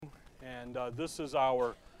and this is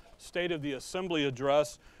our State of the Assembly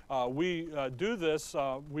address. We do this,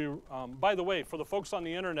 by the way, for the folks on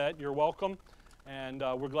the internet, you're welcome, and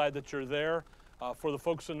we're glad that you're there. For the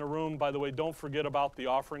folks in the room, by the way, don't forget about the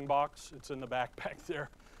offering box. It's in the backpack there,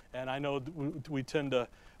 and I know we tend to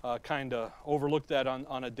kind of overlook that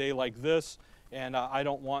on a day like this, and I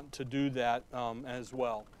don't want to do that as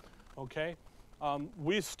well. Okay?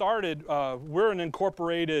 We started, we're an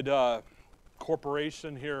incorporated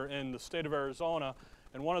corporation here in the state of Arizona,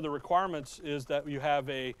 and one of the requirements is that you have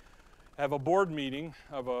a board meeting,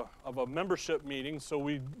 of a membership meeting, so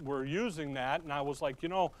we're using that, and I was like, you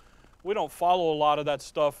know, we don't follow a lot of that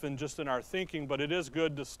stuff in our thinking, but it is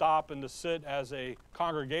good to stop and to sit as a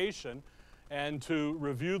congregation and to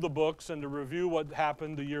review the books and to review what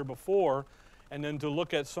happened the year before, and then to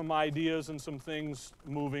look at some ideas and some things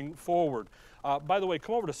moving forward. By the way,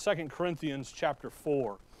 come over to 2 Corinthians chapter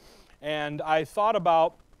 4. And I thought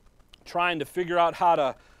about trying to figure out how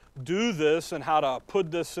to do this and how to put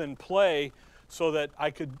this in play so that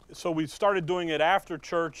so we started doing it after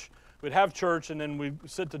church. We'd have church and then we'd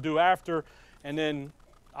sit to do after, and then,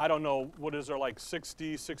 I don't know, what is there, like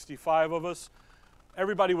 60, 65 of us?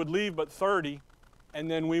 Everybody would leave but 30, and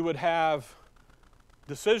then we would have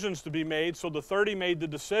decisions to be made, so the 30 made the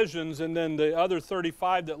decisions, and then the other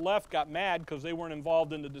 35 that left got mad because they weren't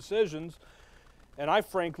involved in the decisions. And I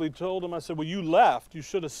frankly told them, I said, well, you left, you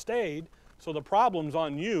should have stayed, so the problem's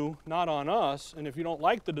on you, not on us, and if you don't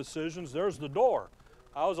like the decisions, there's the door.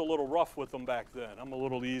 I was a little rough with them back then. I'm a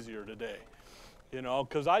little easier today, you know,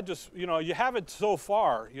 because I just, you know, you have it so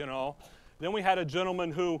far, you know. Then we had a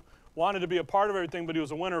gentleman who wanted to be a part of everything, but he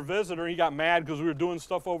was a winter visitor. He got mad because we were doing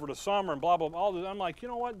stuff over the summer and blah, blah, blah. All that. I'm like, you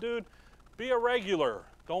know what, dude? Be a regular.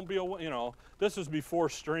 Don't be a, you know, this is before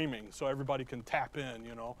streaming, so everybody can tap in,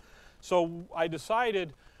 you know. So I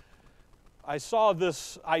decided, I saw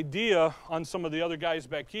this idea on some of the other guys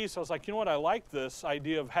back east. I was like, you know what, I like this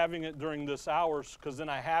idea of having it during this hours, because then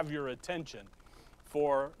I have your attention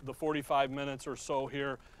for the 45 minutes or so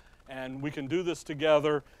here, and we can do this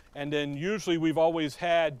together. And then usually we've always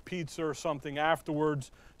had pizza or something afterwards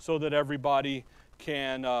so that everybody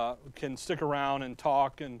can stick around and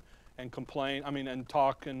talk and complain, and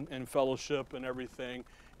talk and fellowship and everything,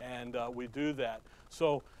 and we do that.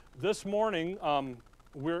 So this morning,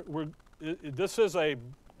 this is a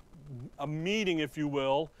meeting, if you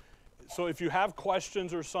will. So if you have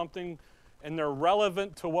questions or something and they're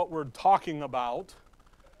relevant to what we're talking about,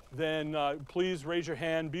 then please raise your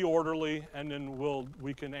hand, be orderly, and then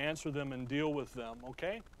we can answer them and deal with them,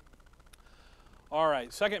 okay? All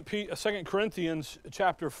right, 2 Corinthians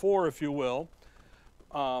chapter 4, if you will.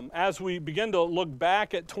 As we begin to look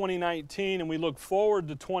back at 2019 and we look forward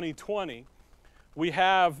to 2020, we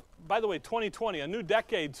have, by the way, 2020, a new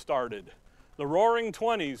decade started. The roaring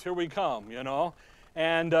 20s, here we come, you know.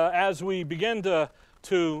 And as we begin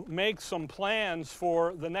to make some plans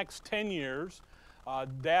for the next 10 years,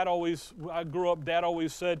 Dad always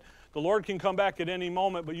said, the Lord can come back at any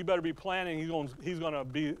moment, but you better be planning. He's going to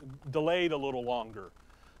be delayed a little longer.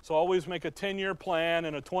 So always make a 10-year plan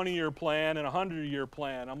and a 20-year plan and a 100-year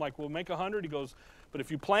plan. I'm like, well, make 100. He goes, but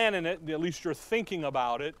if you plan in it, at least you're thinking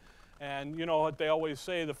about it. And you know what they always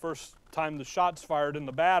say, the first time the shot's fired in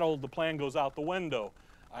the battle, the plan goes out the window.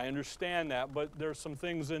 I understand that, but there's some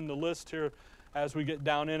things in the list here as we get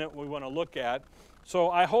down in it we want to look at. So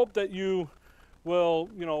I hope that you will,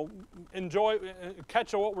 you know, enjoy,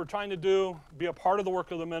 catch what we're trying to do, be a part of the work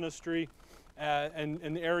of the ministry, and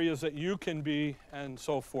in the areas that you can be, and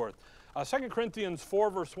so forth. 2 Corinthians 4,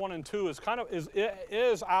 verse 1 and 2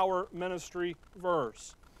 is our ministry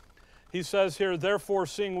verse. He says here, therefore,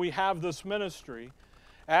 seeing we have this ministry,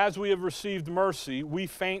 as we have received mercy, we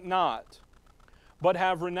faint not, but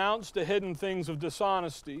have renounced the hidden things of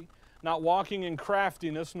dishonesty, not walking in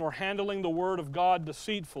craftiness, nor handling the word of God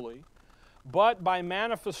deceitfully, but by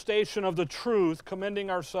manifestation of the truth,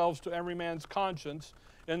 commending ourselves to every man's conscience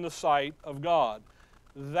in the sight of God.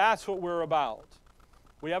 That's what we're about.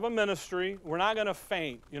 We have a ministry. We're not going to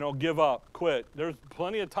faint, you know, give up, quit. There's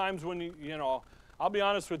plenty of times when, you know, I'll be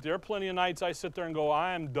honest with you, there are plenty of nights I sit there and go,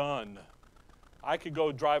 I am done. I could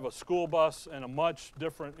go drive a school bus and a much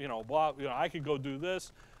different, I could go do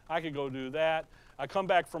this, I could go do that. I come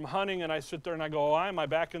back from hunting and I sit there and I go, why am I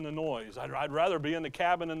back in the noise? I'd rather be in the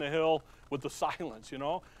cabin in the hill with the silence, you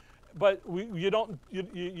know. But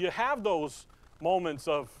you have those moments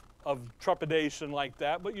of trepidation like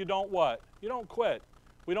that, but you don't what? You don't quit.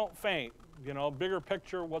 We don't faint, you know, bigger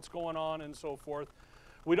picture, what's going on and so forth.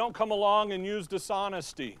 We don't come along and use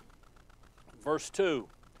dishonesty. Verse 2,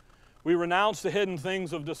 we renounce the hidden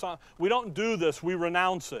things of dishonesty. We don't do this, we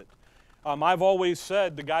renounce it. I've always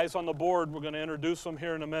said, the guys on the board, we're going to introduce them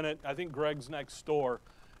here in a minute. I think Greg's next door.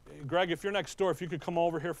 Greg, if you're next door, if you could come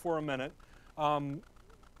over here for a minute. I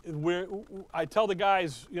tell the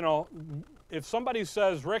guys, you know, if somebody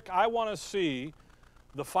says, Rick, I want to see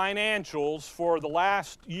the financials for the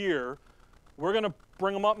last year, we're going to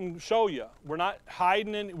bring them up and show you. We're not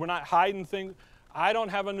hiding things. I don't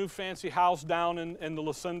have a new fancy house down in the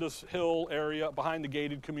Lucinda's Hill area behind the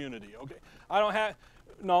gated community, okay? I don't have,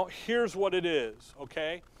 no, here's what it is,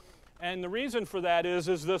 okay? And the reason for that is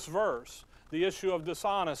this verse, the issue of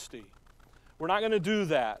dishonesty. We're not going to do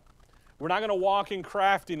that. We're not going to walk in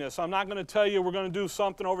craftiness. I'm not going to tell you we're going to do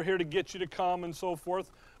something over here to get you to come and so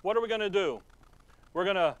forth. What are we going to do? We're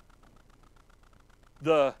going to,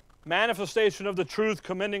 the manifestation of the truth,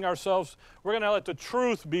 commending ourselves, we're going to let the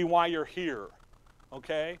truth be why you're here,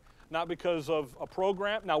 okay? Not because of a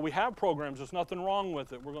program. Now, we have programs. There's nothing wrong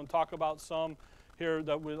with it. We're going to talk about some here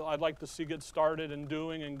that I'd like to see get started and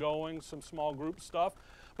doing and going, some small group stuff.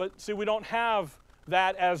 But see, we don't have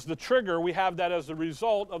that as the trigger. We have that as the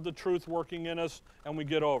result of the truth working in us, and we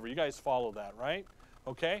get over. You guys follow that, right?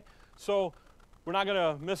 Okay? So we're not going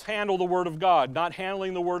to mishandle the Word of God, not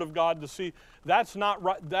handling the Word of God to see. That's not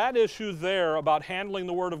right. That issue there about handling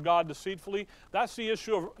the Word of God deceitfully, that's the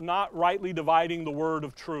issue of not rightly dividing the Word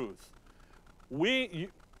of truth.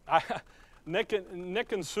 Nick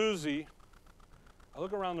and Susie, I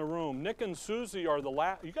look around the room. Nick and Susie are the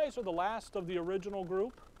last. You guys are the last of the original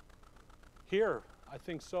group? Here, I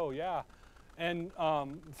think so, yeah. And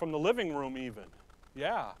from the living room even,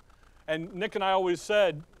 yeah. And Nick and I always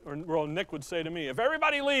said, or well, Nick would say to me, if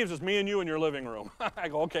everybody leaves, it's me and you in your living room. I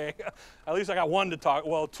go, okay, at least I got one to talk,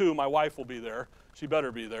 well, two, my wife will be there. She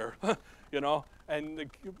better be there, you know. And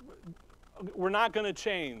we're not going to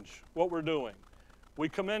change what we're doing. We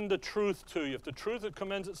commend the truth to you. If the truth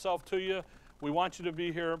commends itself to you, we want you to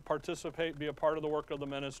be here, participate, be a part of the work of the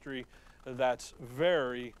ministry. That's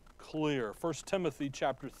very clear. 1 Timothy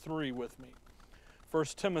chapter 3 with me. 1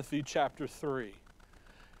 Timothy chapter 3.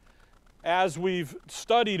 As we've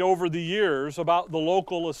studied over the years about the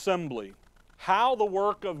local assembly, how the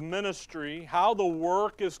work of ministry, how the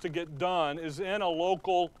work is to get done is in a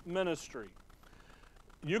local ministry.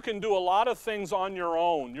 You can do a lot of things on your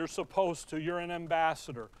own. You're supposed to. You're an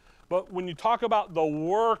ambassador. But when you talk about the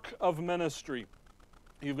work of ministry,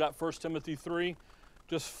 you've got 1 Timothy 3.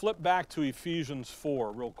 Just flip back to Ephesians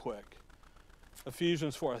 4 real quick.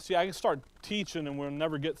 Ephesians 4. See, I can start teaching and we'll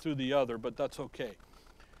never get through the other, but that's okay.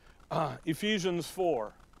 Ephesians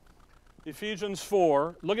 4. Ephesians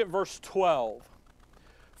 4, look at verse 12.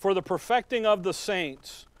 For the perfecting of the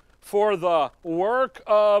saints, for the work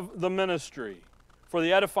of the ministry, for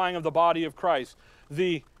the edifying of the body of Christ.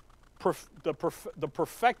 The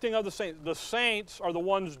perfecting of the saints are the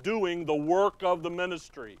ones doing the work of the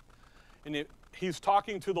ministry. And he's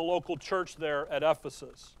talking to the local church there at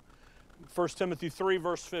Ephesus. 1 Timothy 3,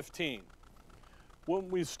 verse 15. When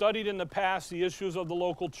we've studied in the past the issues of the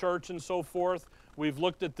local church and so forth, we've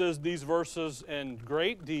looked at these verses in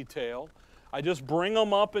great detail. I just bring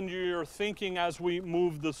them up into your thinking as we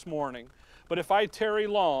move this morning. But if I tarry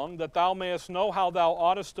long, that thou mayest know how thou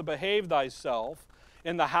oughtest to behave thyself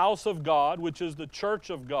in the house of God, which is the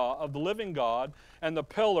church of God, of the living God, and the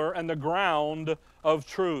pillar and the ground of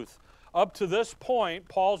truth. Up to this point,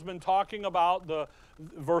 Paul's been talking about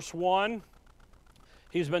verse 1.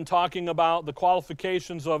 He's been talking about the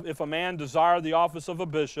qualifications of if a man desire the office of a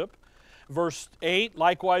bishop. Verse 8,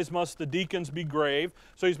 likewise must the deacons be grave.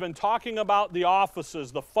 So he's been talking about the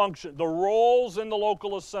offices, the function, the roles in the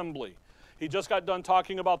local assembly. He just got done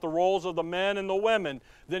talking about the roles of the men and the women.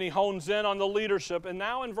 Then he hones in on the leadership. And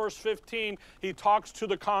now in verse 15, he talks to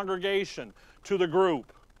the congregation, to the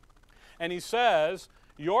group. And he says,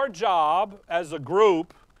 your job as a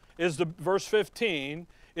group is, verse 15,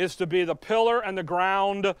 is to be the pillar and the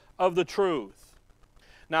ground of the truth.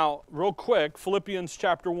 Now, real quick, Philippians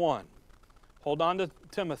chapter 1. Hold on to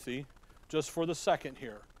Timothy just for the second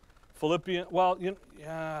here. No,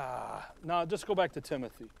 just go back to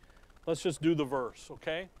Timothy. Let's just do the verse,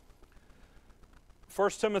 okay? 1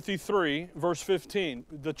 Timothy 3, verse 15.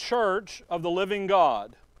 The church of the living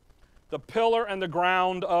God, the pillar and the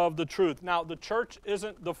ground of the truth. Now, the church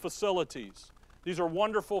isn't the facilities. These are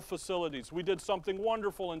wonderful facilities. We did something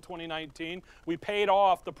wonderful in 2019. We paid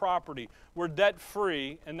off the property. We're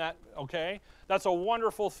debt-free, and that, okay? That's a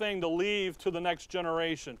wonderful thing to leave to the next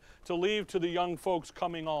generation, to leave to the young folks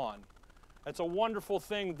coming on. It's a wonderful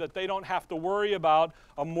thing that they don't have to worry about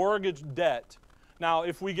a mortgage debt. Now,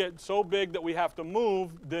 if we get so big that we have to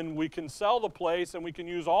move, then we can sell the place and we can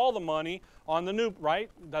use all the money on the new, right?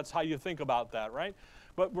 That's how you think about that, right?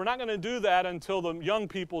 But we're not going to do that until the young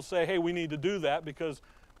people say, hey, we need to do that, because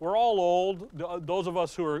we're all old. Those of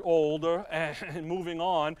us who are older and moving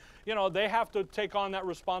on, you know, they have to take on that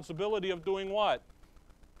responsibility of doing what?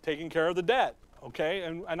 Taking care of the debt, okay?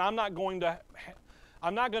 And I'm not going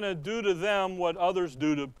to do to them what others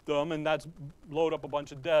do to them, and that's load up a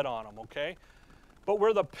bunch of debt on them, okay? But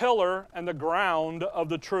we're the pillar and the ground of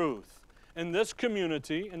the truth. In this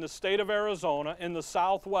community, in the state of Arizona, in the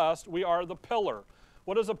Southwest, we are the pillar.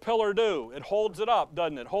 What does a pillar do? It holds it up,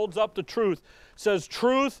 doesn't it? It holds up the truth. It says,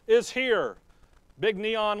 truth is here. Big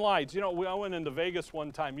neon lights. You know, I went into Vegas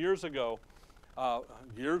one time years ago. Oh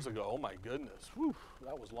my goodness. Whew,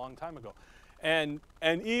 that was a long time ago. And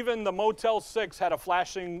even the Motel 6 had a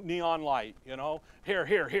flashing neon light, you know.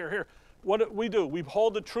 Here. What do? We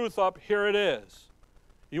hold the truth up. Here it is.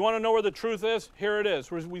 You want to know where the truth is? Here it is.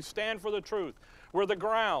 We stand for the truth. We're the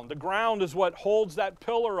ground. The ground is what holds that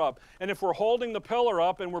pillar up. And if we're holding the pillar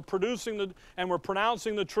up and we're pronouncing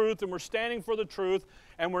the truth and we're standing for the truth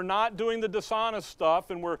and we're not doing the dishonest stuff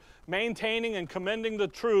and we're maintaining and commending the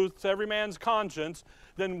truth to every man's conscience,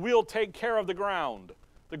 then we'll take care of the ground.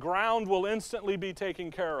 The ground will instantly be taken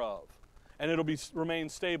care of, and it'll remain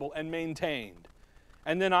stable and maintained.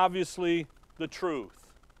 And then obviously the truth.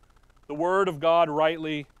 The Word of God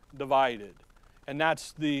rightly divided. And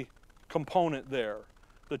that's the component there,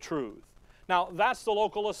 the truth. Now, that's the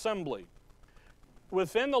local assembly.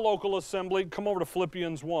 Within the local assembly, come over to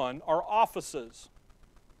Philippians 1, are offices.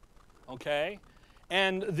 Okay?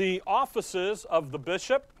 And the offices of the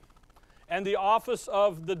bishop and the office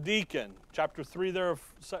of the deacon. Chapter 3 there of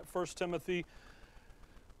 1 Timothy.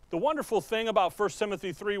 The wonderful thing about 1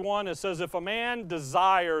 Timothy 3:1, it says, if a man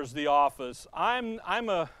desires the office, I'm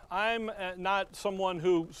not someone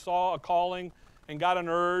who saw a calling and got an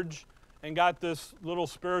urge and got this little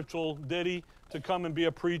spiritual ditty to come and be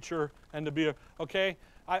a preacher and to be a, okay?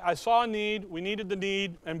 I saw a need, we needed the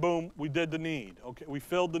need, and boom, we did the need. Okay, we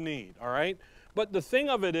filled the need, all right? But the thing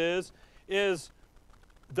of it is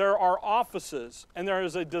there are offices, and there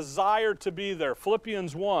is a desire to be there.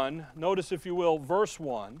 Philippians 1, notice if you will, verse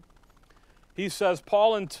 1. He says,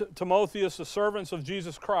 Paul and Timotheus, the servants of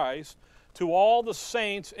Jesus Christ, to all the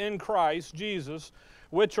saints in Christ Jesus,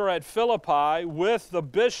 which are at Philippi, with the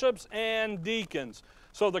bishops and deacons.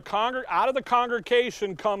 So out of the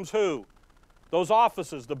congregation comes who? Those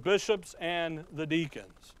offices, the bishops and the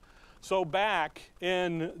deacons. So back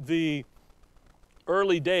in the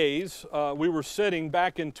early days, we were sitting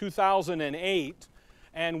back in 2008,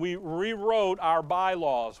 and we rewrote our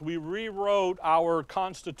bylaws. We rewrote our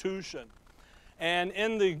Constitution. And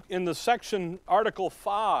in the section, Article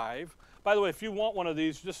 5, by the way, if you want one of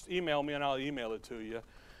these, just email me and I'll email it to you.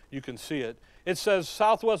 You can see it. It says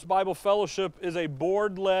Southwest Bible Fellowship is a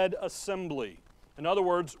board-led assembly. In other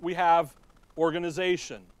words, we have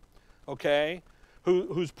organization, okay,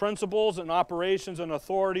 whose principles and operations and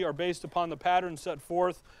authority are based upon the pattern set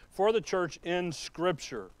forth for the church in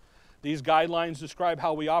Scripture. These guidelines describe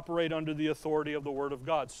how we operate under the authority of the Word of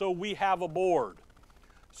God. So we have a board.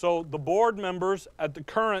 So the board members at the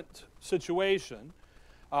current situation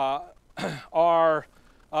are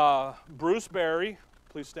Bruce Berry.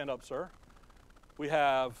 Please stand up, sir. We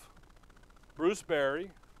have Bruce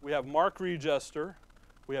Berry. We have Mark Regester.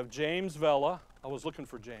 We have James Vella. I was looking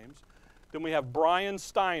for James. Then we have Brian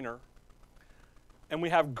Steiner. And we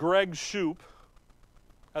have Greg Shoup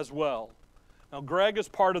as well. Now, Greg is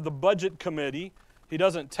part of the budget committee. He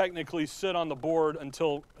doesn't technically sit on the board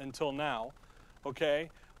until now, okay?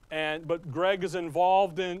 But Greg is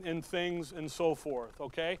involved in things and so forth,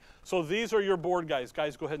 okay? So these are your board guys.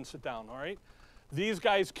 Guys, go ahead and sit down, all right? These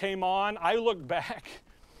guys came on. I look back.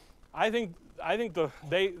 I think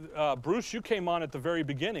Bruce, you came on at the very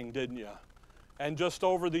beginning, didn't you? And just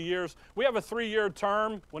over the years, we have a 3-year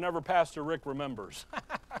term whenever Pastor Rick remembers.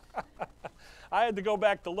 I had to go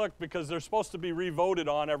back to look because they're supposed to be re-voted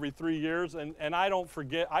on every 3 years, and I don't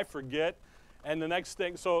forget. I forget. And the next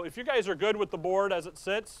thing, so if you guys are good with the board as it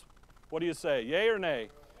sits, what do you say, yay or nay?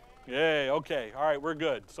 Yay, okay, all right, we're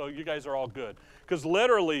good. So you guys are all good. Because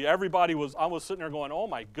literally I was sitting there going, oh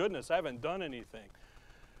my goodness, I haven't done anything.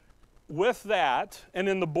 With that, and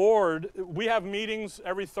in the board, we have meetings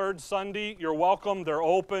every third Sunday. You're welcome, they're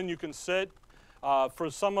open, you can sit.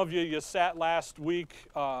 For some of you, you sat last week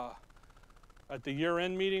at the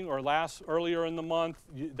year-end meeting or earlier in the month.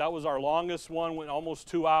 That was our longest one, went almost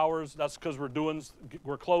 2 hours. That's because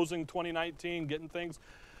we're closing 2019, getting things.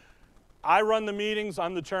 I run the meetings.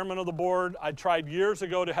 I'm the chairman of the board. I tried years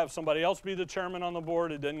ago to have somebody else be the chairman on the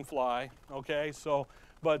board. It didn't fly. Okay, so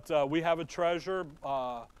but we have a treasurer.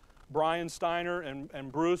 Brian Steiner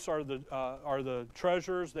and Bruce are the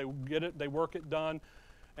treasurers. They get it. They work it done.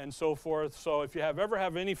 and so forth. So if you ever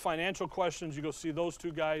have any financial questions, you go see those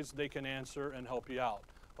two guys. They can answer and help you out,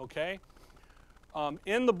 okay?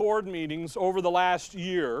 In the board meetings over the last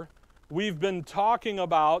year, we've been talking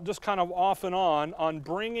about, just kind of off and on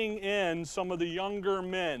bringing in some of the younger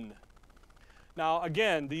men. Now,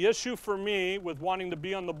 again, the issue for me with wanting to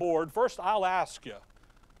be on the board, first I'll ask you,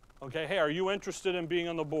 okay, hey, are you interested in being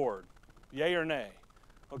on the board? Yay or nay?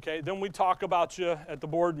 Okay, then we talk about you at the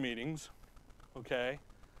board meetings, okay?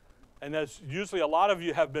 And that's usually a lot of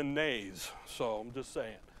you have been nays, so I'm just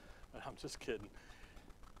saying. I'm just kidding.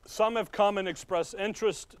 Some have come and expressed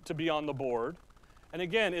interest to be on the board. And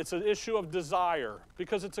again, it's an issue of desire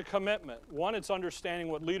because it's a commitment. One, it's understanding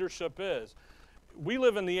what leadership is. We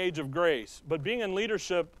live in the age of grace, but being in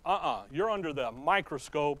leadership, you're under the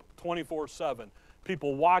microscope 24/7.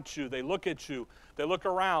 People watch you, they look at you, they look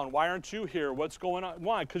around. Why aren't you here? What's going on?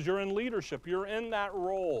 Why? Because you're in leadership. You're in that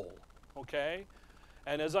role, okay?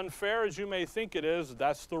 And as unfair as you may think it is,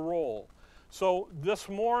 that's the role. So this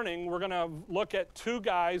morning, we're going to look at two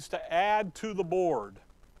guys to add to the board,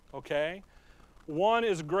 okay? One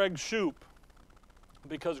is Greg Shoup,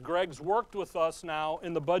 because Greg's worked with us now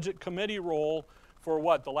in the budget committee role for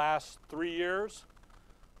what, the last 3 years?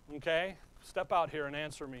 Okay, step out here and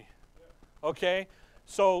answer me. Okay,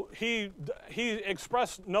 so he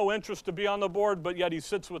expressed no interest to be on the board, but yet he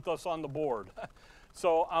sits with us on the board.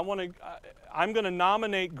 So I'm going to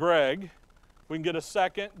nominate Greg. We can get a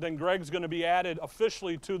second, then Greg's going to be added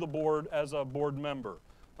officially to the board as a board member.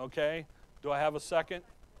 Okay, do I have a second?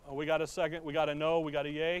 Oh, we got a second, we got a no, we got a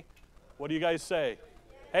yay. What do you guys say?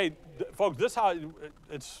 Hey, folks, this is how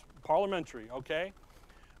it's parliamentary, okay?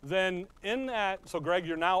 Then in that, so Greg,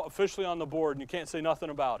 you're now officially on the board and you can't say nothing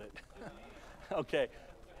about it. Okay,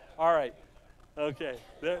 all right, okay,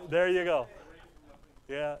 there you go.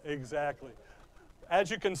 Yeah, exactly. As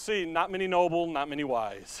you can see, not many noble, not many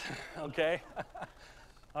wise, okay?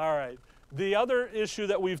 All right. The other issue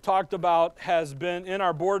that we've talked about has been in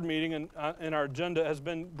our board meeting and in our agenda has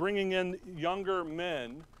been bringing in younger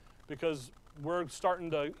men because we're starting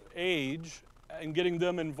to age and getting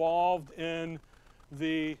them involved in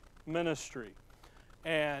the ministry.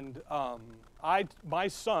 And my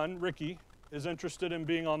son, Ricky, is interested in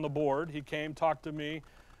being on the board. He came, talked to me.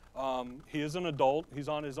 He is an adult. He's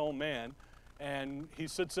on his own man. And he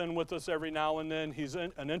sits in with us every now and then. He's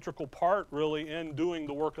an integral part, really, in doing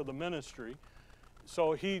the work of the ministry.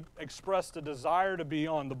 So he expressed a desire to be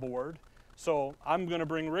on the board. So I'm going to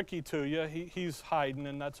bring Ricky to you. He's hiding,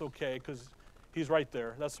 and that's okay, because he's right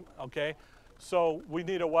there. That's okay. So we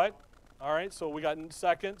need a what? All right, so we got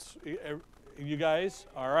seconds. You guys?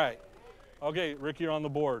 All right. Okay, Ricky, you're on the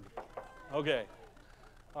board. Okay.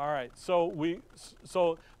 All right,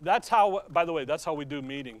 so that's how, by the way, that's how we do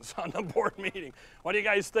meetings on the board meeting. What do you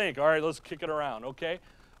guys think? All right, let's kick it around, okay?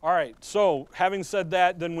 All right, so having said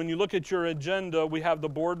that, then when you look at your agenda, we have the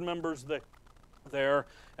board members there,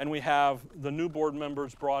 and we have the new board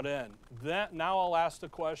members brought in. Now I'll ask the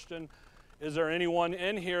question, is there anyone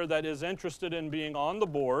in here that is interested in being on the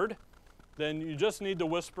board? Then you just need to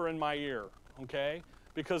whisper in my ear, okay?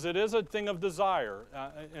 Because it is a thing of desire,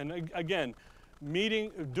 and again,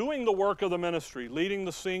 doing the work of the ministry, leading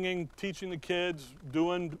the singing, teaching the kids,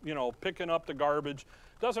 picking up the garbage,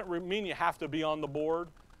 doesn't mean you have to be on the board,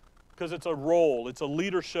 because it's a role, it's a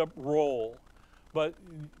leadership role. But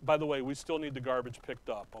by the way, we still need the garbage picked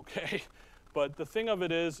up, okay? But the thing of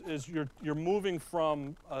it is you're moving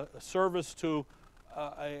from a service to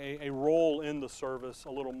a role in the service,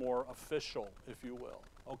 a little more official, if you will,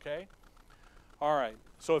 okay? All right,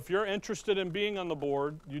 so if you're interested in being on the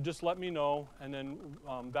board, you just let me know, and then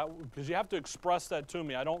because you have to express that to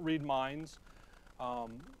me. I don't read minds.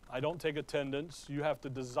 I don't take attendance. You have to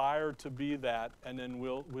desire to be that, and then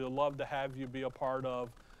we'll love to have you be a part of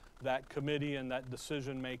that committee and that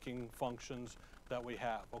decision-making functions that we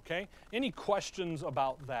have, okay? Any questions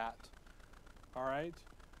about that? All right?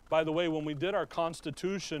 By the way, when we did our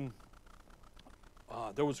Constitution,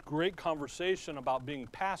 there was great conversation about being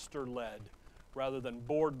pastor-led rather than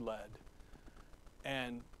board-led.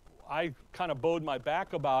 And I kind of bowed my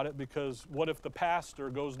back about it because what if the pastor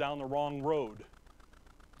goes down the wrong road?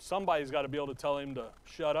 Somebody's got to be able to tell him to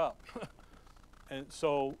shut up. And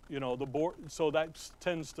so, the board, so that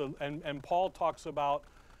tends to, and Paul talks about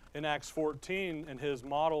in Acts 14 in his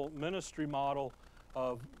ministry model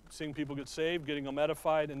of seeing people get saved, getting them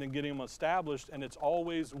edified, and then getting them established, and it's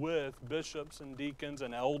always with bishops and deacons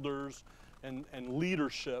and elders and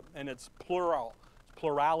leadership, and it's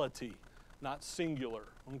plurality, not singular,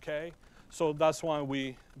 okay? So that's why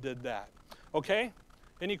we did that, okay?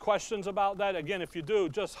 Any questions about that? Again, if you do,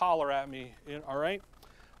 just holler at me, all right?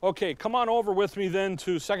 Okay, come on over with me then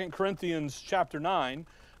to 2 Corinthians chapter 9.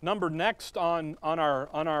 Number next on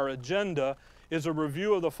our agenda is a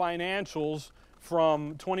review of the financials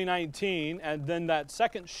from 2019, and then that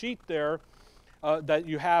second sheet there that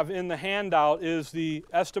you have in the handout is the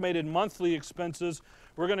estimated monthly expenses.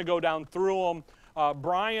 We're going to go down through them.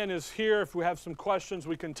 Brian is here. If we have some questions,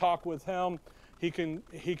 we can talk with him. He can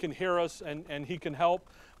hear us and he can help.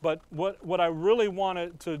 But what I really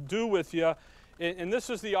wanted to do with you, and this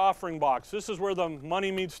is the offering box. This is where the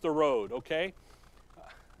money meets the road, okay?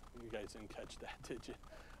 You guys didn't catch that, did you?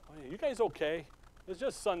 You guys okay? It's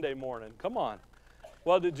just Sunday morning. Come on.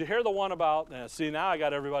 Well, did you hear the one about, see, now I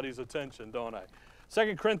got everybody's attention, don't I?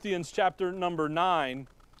 2 Corinthians chapter number 9,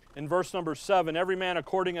 in verse number 7, every man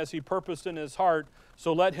according as he purposed in his heart,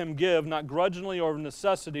 so let him give, not grudgingly or of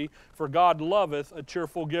necessity, for God loveth a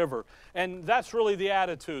cheerful giver. And that's really the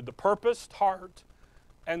attitude, the purposed heart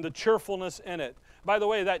and the cheerfulness in it. By the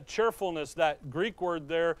way, that cheerfulness, that Greek word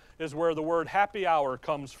there, is where the word happy hour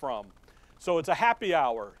comes from. So it's a happy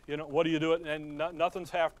hour. You know, what do you do? And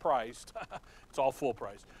nothing's half priced. It's all full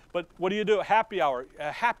price. But what do you do? A happy hour,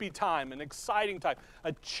 a happy time, an exciting time,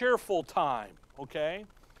 a cheerful time, okay?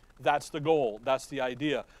 That's the goal. That's the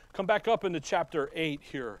idea. Come back up into chapter 8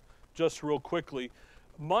 here, just real quickly.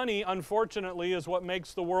 Money, unfortunately, is what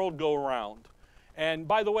makes the world go around. And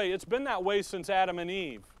by the way, it's been that way since Adam and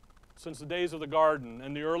Eve, since the days of the garden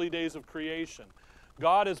and the early days of creation.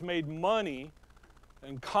 God has made money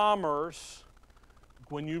and commerce.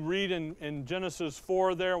 When you read in Genesis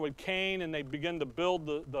 4 there with Cain and they begin to build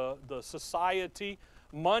the society,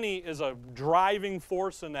 money is a driving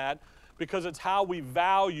force in that because it's how we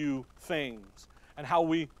value things and how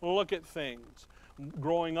we look at things.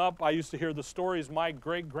 Growing up, I used to hear the stories. My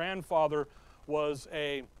great-grandfather was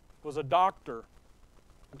a doctor,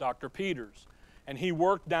 Dr. Peters, and he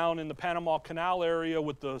worked down in the Panama Canal area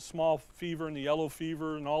with the small fever and the yellow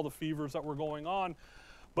fever and all the fevers that were going on.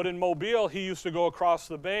 But in Mobile, he used to go across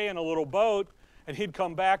the bay in a little boat, and he'd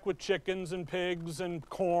come back with chickens and pigs and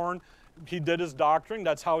corn. He did his doctoring.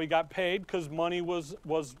 That's how he got paid, because money was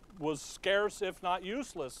scarce, if not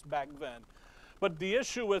useless, back then. But the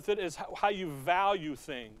issue with it is how you value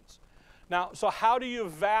things. Now, so how do you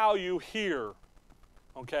value here?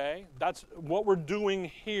 Okay, that's what we're doing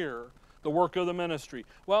here, the work of the ministry.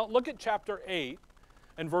 Well, look at chapter 8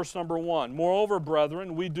 and verse number 1. Moreover,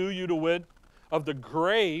 brethren, we do you to wit of the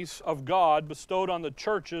grace of God bestowed on the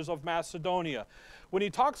churches of Macedonia. When he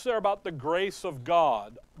talks there about the grace of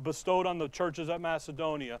God bestowed on the churches at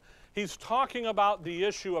Macedonia, he's talking about the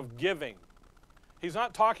issue of giving. He's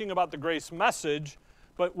not talking about the grace message,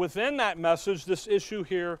 but within that message, this issue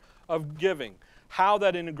here of giving. How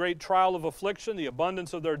that in a great trial of affliction, the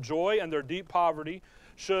abundance of their joy and their deep poverty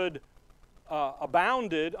should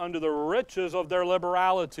abounded under the riches of their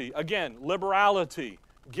liberality. Again, liberality,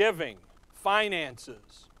 giving,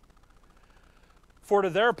 finances. For to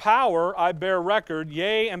their power I bear record,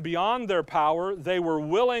 yea, and beyond their power, they were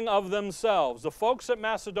willing of themselves. The folks at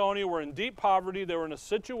Macedonia were in deep poverty. They were in a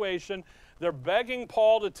situation. They're begging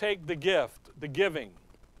Paul to take the gift, the giving.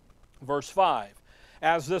 Verse 5.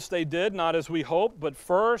 As this they did, not as we hoped, but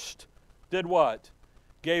first did what?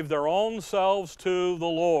 Gave their own selves to the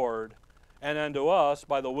Lord, and unto us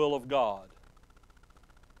by the will of God.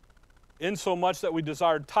 Insomuch that we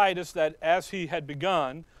desired Titus, that as he had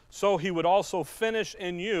begun, so he would also finish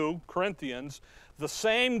in you, Corinthians, the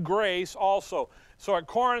same grace also. So at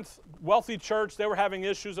Corinth, wealthy church, they were having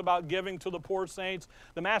issues about giving to the poor saints.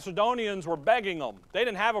 The Macedonians were begging them. They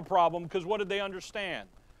didn't have a problem because what did they understand?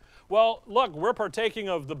 Well, look, we're partaking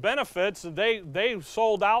of the benefits. They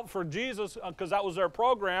sold out for Jesus because that was their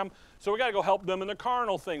program, so we got to go help them in the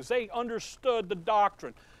carnal things. They understood the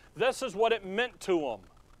doctrine. This is what it meant to them.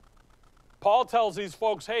 Paul tells these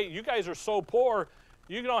folks, hey, you guys are so poor,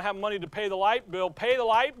 you don't have money to pay the light bill. Pay the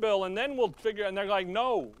light bill, and then we'll figure. And they're like,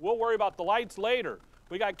 no, we'll worry about the lights later.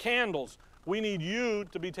 We got candles. We need you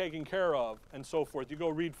to be taken care of, and so forth. You go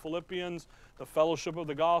read Philippians, the fellowship of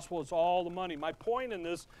the gospel, it's all the money. My point in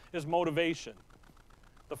this is motivation.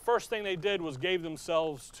 The first thing they did was gave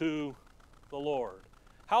themselves to the Lord.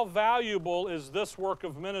 How valuable is this work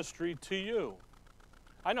of ministry to you?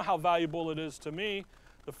 I know how valuable it is to me.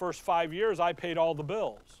 The first 5 years, I paid all the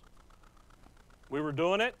bills. We were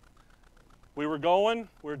doing it. We were going.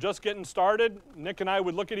 We were just getting started. Nick and I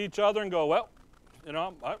would look at each other and go, well, you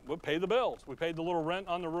know, we'll pay the bills. We paid the little rent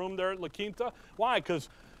on the room there at La Quinta. Why? Because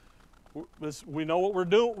we know what we're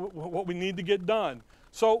doing, what we need to get done.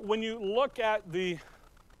 So when you look at the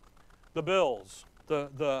bills,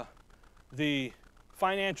 the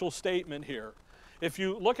financial statement here, if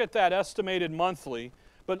you look at that estimated monthly,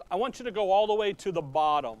 But I want you to go all the way to the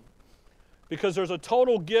bottom, because there's a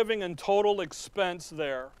total giving and total expense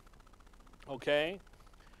there. Okay?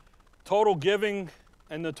 Total giving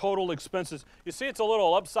and the total expenses. You see it's a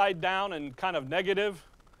little upside down and kind of negative.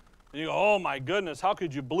 And you go, oh my goodness, how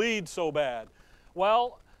could you bleed so bad?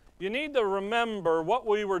 Well, you need to remember what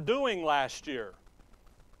we were doing last year.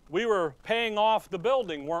 We were paying off the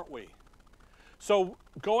building, weren't we? So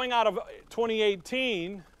going out of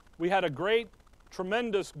 2018, we had a great,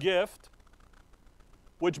 tremendous gift,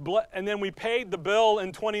 and then we paid the bill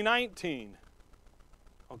in 2019.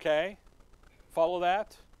 Okay? Follow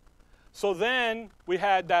that? So then we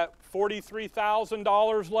had that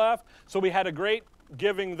 $43,000 left. So we had a great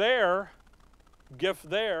giving there, gift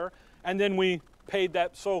there, and then we paid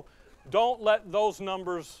that. So don't let those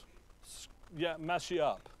numbers mess you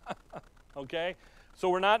up. Okay? So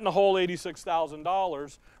we're not in the whole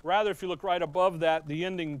 $86,000. Rather, if you look right above that, the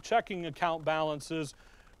ending checking account balances,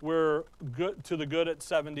 we're good to the good at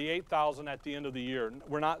 $78,000 at the end of the year.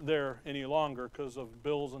 We're not there any longer because of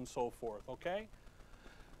bills and so forth. Okay?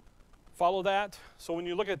 Follow that? So when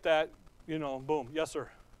you look at that, you know, boom. Yes, sir.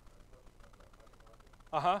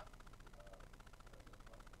 Uh-huh.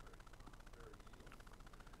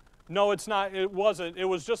 No, it's not. It wasn't. It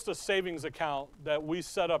was just a savings account that we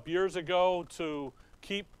set up years ago to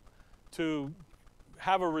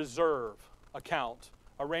have a reserve account,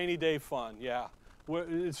 a rainy day fund. Yeah,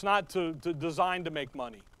 it's not designed to make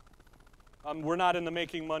money. We're not in the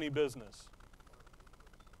making money business.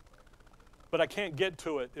 But I can't get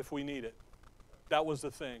to it if we need it. That was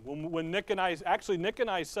the thing. When Nick and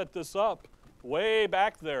I set this up way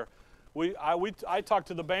back there. I talked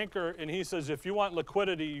to the banker, and he says, if you want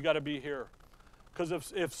liquidity, you got to be here.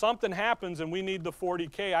 Because if something happens and we need the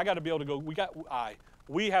 40K, I got to be able to go.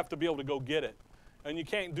 We have to be able to go get it. And you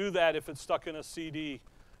can't do that if it's stuck in a CD.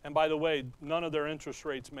 And by the way, none of their interest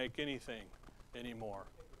rates make anything anymore.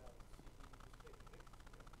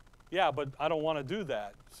 Yeah, but I don't want to do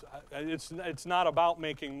that. It's not about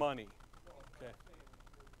making money. Okay.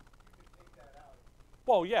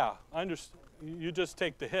 Well, yeah, I understand. You just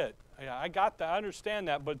take the hit. Yeah, I got that. I understand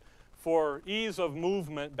that. But for ease of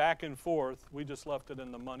movement back and forth, we just left it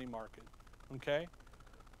in the money market. Okay?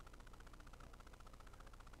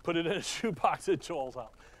 Put it in a shoebox at Joel's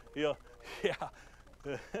house. Yeah.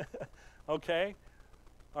 Yeah. Okay?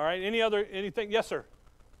 All right. Anything? Yes, sir.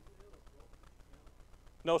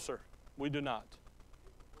 No, sir. We do not.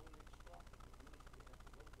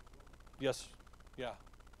 Yes. Yeah.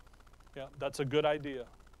 Yeah. That's a good idea.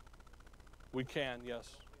 We can, yes.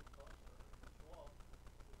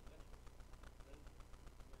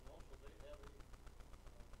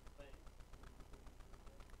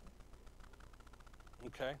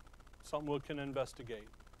 Okay. Something we can investigate.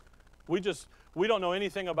 We don't know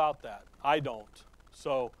anything about that. I don't.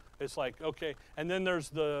 So it's like, okay. And then there's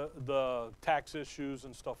the tax issues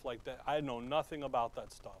and stuff like that. I know nothing about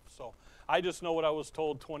that stuff. So I just know what I was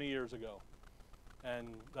told 20 years ago. And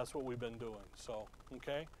that's what we've been doing. So,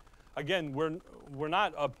 okay. Again, we're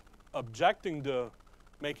not objecting to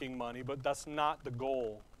making money, but that's not the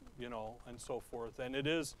goal, you know, and so forth. And it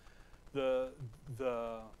is the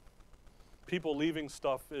people leaving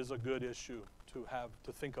stuff is a good issue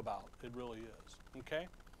to think about. It really is. Okay?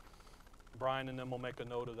 Brian and then we'll make a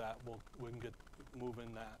note of that. We can get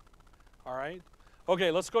moving that. All right?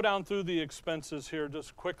 Okay, let's go down through the expenses here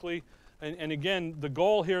just quickly. And again, the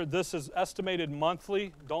goal here, this is estimated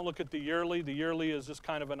monthly. Don't look at the yearly. The yearly is just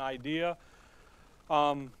kind of an idea.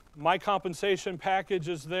 My compensation package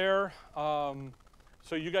is there.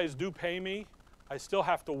 So you guys do pay me. I still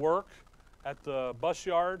have to work at the bus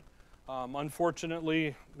yard.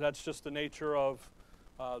 Unfortunately, that's just the nature of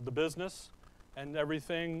the business and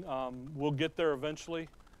everything. We'll get there eventually.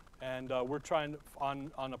 And we're trying,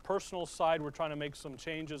 on a personal side, we're trying to make some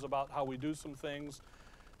changes about how we do some things.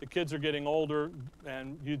 The kids are getting older,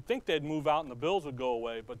 and you'd think they'd move out and the bills would go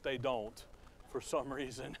away, but they don't for some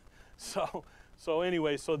reason. So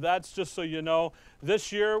anyway, so that's just so you know.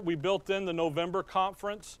 This year, we built in the November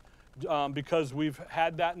conference because we've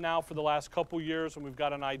had that now for the last couple years, and we've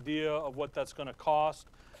got an idea of what that's going to cost.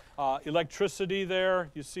 Electricity there,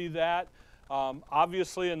 you see that.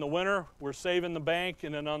 Obviously, in the winter, we're saving the bank,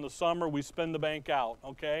 and then on the summer, we spend the bank out,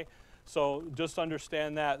 okay? So just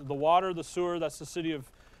understand that. The water, the sewer, that's the city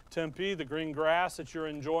of Tempe. The green grass that you're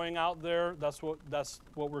enjoying out there, that's what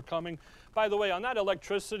we're coming. By the way, on that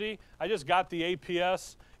electricity, I just got the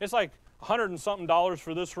APS. It's like $100 and something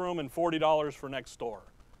for this room and $40 for next door.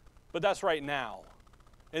 But that's right now.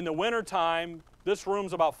 In the wintertime, this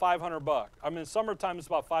room's about $500. I mean, summertime it's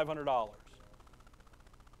about $500.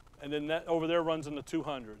 and then that over there runs in the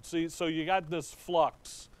 200. See, so you got this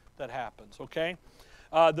flux that happens, okay?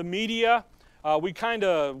 The media, we kind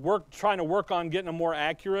of trying to work on getting them more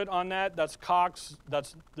accurate on that. That's Cox,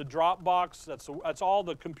 that's the Dropbox, that's all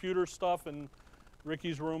the computer stuff in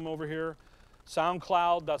Ricky's room over here.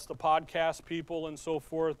 SoundCloud, that's the podcast people and so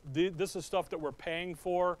forth. This is stuff that we're paying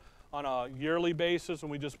for on a yearly basis,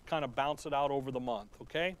 and we just kind of bounce it out over the month,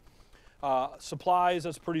 okay? Supplies,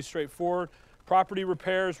 that's pretty straightforward. Property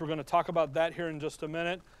repairs, we're going to talk about that here in just a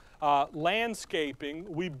minute. Landscaping,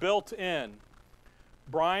 we built in.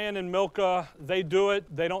 Brian and Milka, they do it.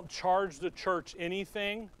 They don't charge the church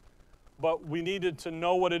anything, but we needed to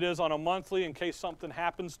know what it is on a monthly in case something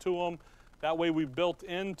happens to them. That way we built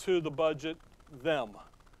into the budget them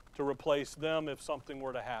to replace them if something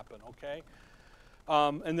were to happen, okay?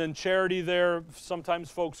 And then charity there, sometimes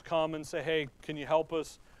folks come and say, hey, can you help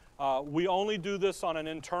us? We only do this on an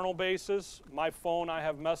internal basis. My phone, I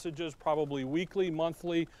have messages probably weekly,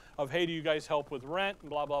 monthly of, hey, do you guys help with rent, and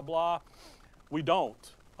blah, blah, blah. We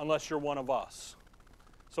don't, unless you're one of us.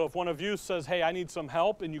 So if one of you says, hey, I need some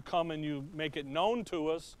help, and you come and you make it known to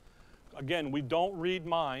us, again, we don't read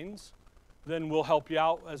minds, then we'll help you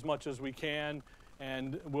out as much as we can,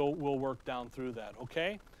 and we'll work down through that,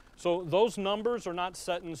 okay? So those numbers are not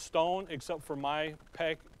set in stone except for my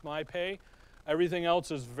pay. Everything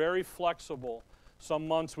else is very flexible. Some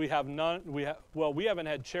months we have none. We haven't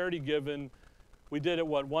had charity given. We did it,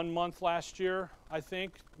 1 month last year, I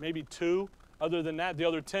think, maybe 2. Other than that, the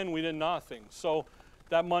other 10, we did nothing. So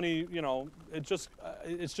that money, you know, it's just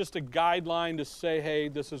a guideline to say, hey,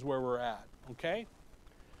 this is where we're at, okay?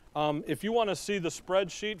 If you want to see the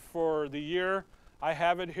spreadsheet for the year, I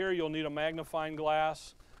have it here. You'll need a magnifying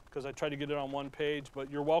glass because I tried to get it on one page,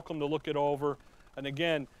 but you're welcome to look it over. And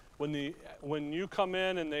again, when you come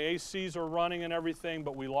in and the ACs are running and everything,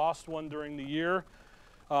 but we lost one during the year,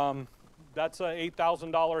 that's a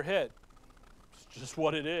 $8,000 hit. It's just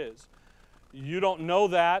what it is. You don't know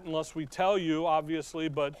that unless we tell you, obviously,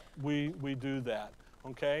 but we do that,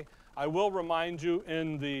 okay? I will remind you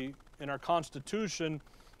in our Constitution,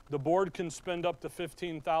 the board can spend up to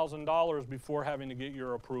 $15,000 before having to get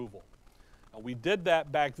your approval. We did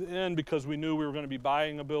that back then because we knew we were going to be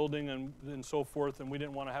buying a building and so forth, and we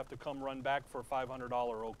didn't want to have to come run back for a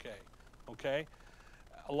 $500 okay?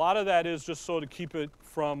 A lot of that is just so to keep it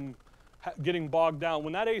from getting bogged down.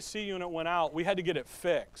 When that AC unit went out, we had to get it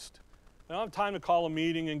fixed. I don't have time to call a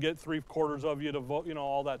meeting and get 3/4 of you to vote, you know,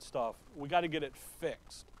 all that stuff. We got to get it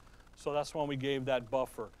fixed. So that's when we gave that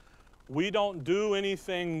buffer. We don't do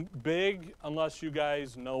anything big unless you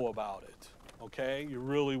guys know about it, okay?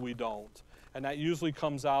 We don't. And that usually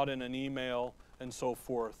comes out in an email and so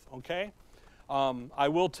forth, okay? I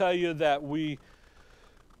will tell you that we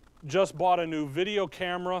just bought a new video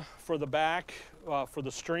camera for the back, for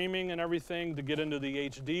the streaming and everything, to get into the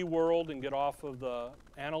HD world and get off of the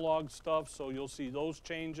analog stuff, so you'll see those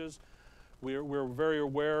changes. We're very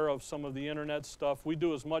aware of some of the internet stuff. We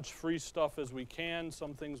do as much free stuff as we can.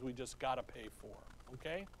 Some things we just got to pay for,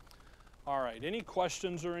 okay? All right, any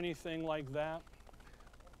questions or anything like that?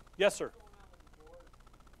 Yes, sir.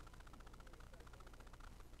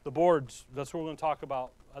 The boards, that's what we're going to talk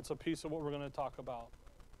about. That's a piece of what we're going to talk about.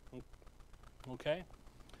 Okay?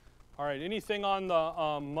 All right, anything on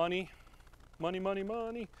the money?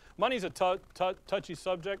 Money. Money's a touchy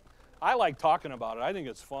subject. I like talking about it. I think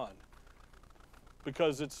it's fun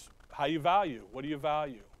because it's how you value. What do you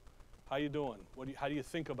value? How you doing? How do you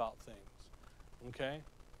think about things? Okay?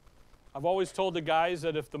 I've always told the guys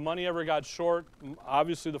that if the money ever got short,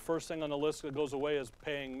 obviously the first thing on the list that goes away is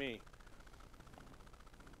paying me,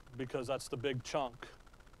 because that's the big chunk.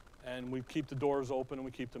 And we keep the doors open and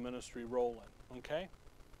we keep the ministry rolling, okay?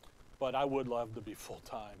 But I would love to be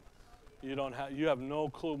full-time. You have no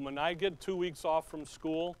clue. When I get 2 weeks off from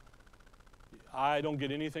school, I don't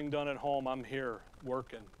get anything done at home. I'm here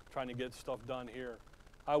working, trying to get stuff done here.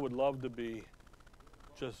 I would love to be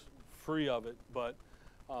just free of it, but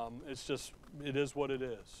it is what it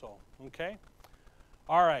is, so, okay?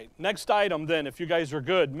 All right, next item then, if you guys are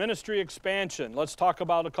good. Ministry expansion. Let's talk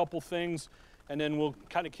about a couple things, and then we'll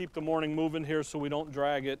kind of keep the morning moving here so we don't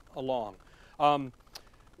drag it along.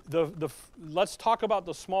 Let's talk about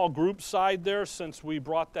the small group side there, since we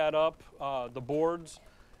brought that up, the boards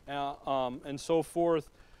and so forth.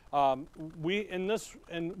 We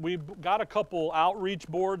got a couple outreach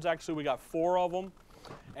boards. Actually, we got 4 of them,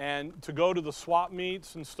 and to go to the swap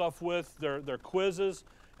meets and stuff with their quizzes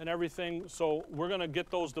and everything. So we're going to get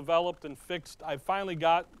those developed and fixed. I finally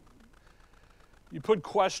got. You put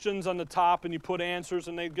questions on the top and you put answers,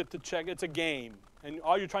 and they get to check. It's a game, and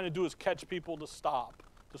all you're trying to do is catch people to stop.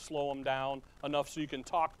 to slow them down enough so you can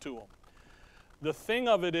talk to them. The thing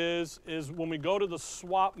of it is when we go to the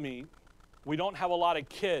swap meet, we don't have a lot of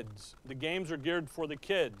kids. The games are geared for the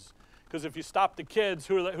kids. Because if you stop the kids,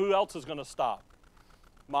 who else is going to stop?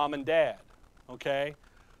 Mom and dad, okay?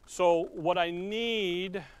 So what I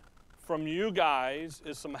need from you guys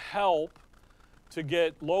is some help to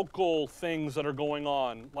get local things that are going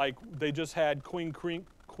on. Like they just had Queen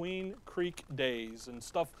Creek Days and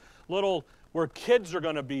stuff, little where kids are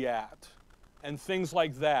going to be at and things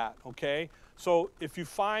like that, okay? So if you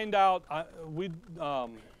find out,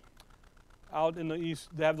 out in the east,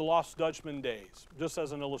 they have the Lost Dutchman Days, just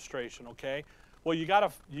as an illustration, okay? Well, you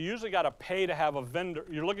usually got to pay to have a vendor.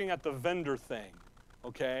 You're looking at the vendor thing,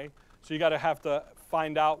 okay? So you have to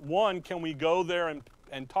find out, one, can we go there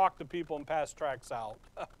and talk to people and pass tracts out?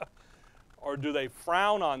 Or do they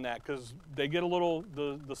frown on that? Because they get a little,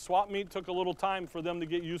 the swap meet took a little time for them to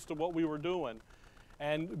get used to what we were doing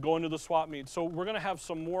and going to the swap meet. So we're going to have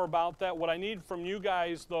some more about that. What I need from you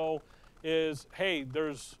guys, though, is, hey,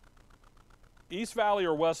 there's East Valley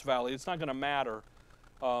or West Valley. It's not going to matter,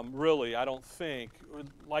 really, I don't think. I'd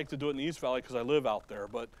like to do it in the East Valley because I live out there.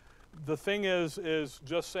 But the thing is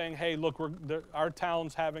just saying, hey, look, our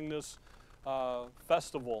town's having this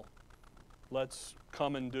festival. Let's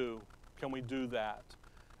come and do. Can we do that?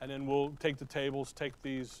 And then we'll take the tables, take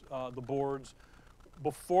these, the boards.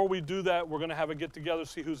 Before we do that, we're going to have a get-together,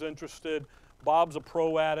 see who's interested. Bob's a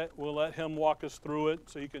pro at it. We'll let him walk us through it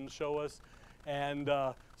so he can show us. And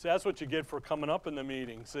see, that's what you get for coming up in the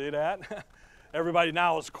meeting. See that? Everybody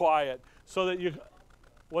now is quiet. So that you,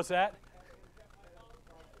 what's that?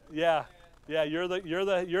 Yeah, you're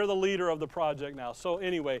the leader of the project now. So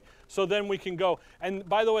anyway, so then we can go. And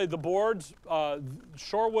by the way, the boards,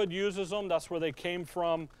 Shorewood uses them. That's where they came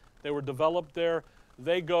from. They were developed there.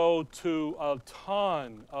 They go to a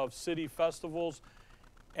ton of city festivals,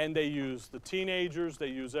 and they use the teenagers. They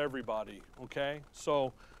use everybody. Okay,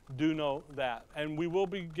 so do know that. And we will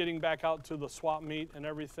be getting back out to the swap meet and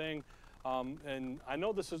everything. And I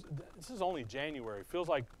know this is only January. It feels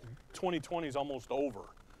like 2020 is almost over.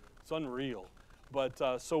 It's unreal.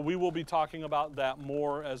 But so we will be talking about that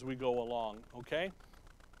more as we go along, okay?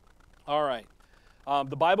 All right.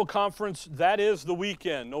 The Bible conference, that is the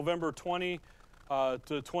weekend, November 20 to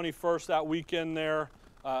 21st, that weekend there.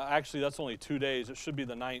 Actually, that's only 2 days. It should be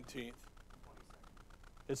the 19th.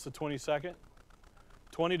 It's the 22nd?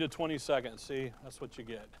 20 to 22nd. See, that's what you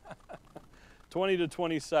get. 20 to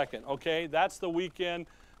 22nd, okay? That's the weekend.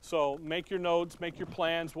 So make your notes, make your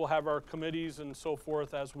plans. We'll have our committees and so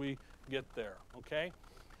forth as we get there, okay?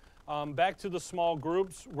 Back to the small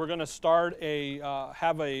groups. We're going to start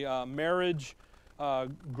have a marriage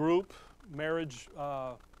group. Marriage,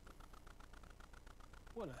 I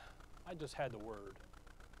just had the word.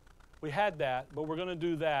 We had that, but we're going to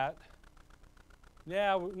do that.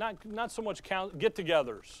 Yeah, not so much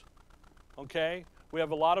get-togethers, okay? We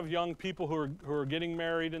have a lot of young people who are getting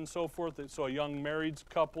married and so forth, so a young married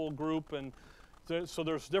couple group, and so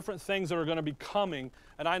there's different things that are going to be coming.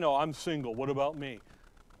 And I know I'm single. What about me?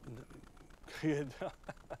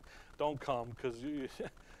 Don't come, because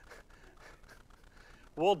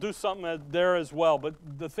we'll do something there as well. But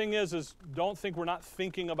the thing is don't think we're not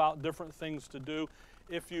thinking about different things to do.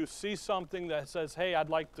 If you see something that says, hey, I'd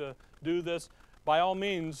like to do this, by all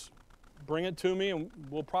means, bring it to me, and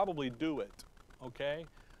we'll probably do it. Okay,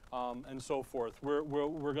 and so forth.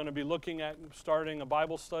 We're going to be looking at starting a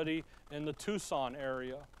Bible study in the Tucson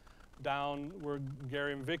area, down where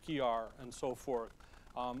Gary and Vicky are, and so forth.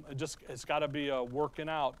 It's got to be working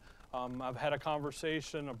out. I've had a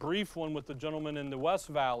conversation, a brief one, with the gentleman in the West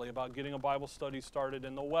Valley about getting a Bible study started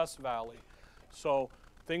in the West Valley. So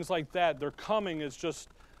things like that, they're coming. It's just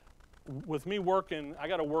with me working, I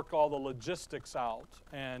got to work all the logistics out.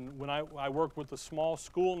 And when I work with a small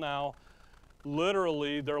school now,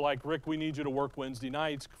 literally, they're like, Rick, we need you to work Wednesday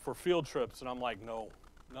nights for field trips. And I'm like, no.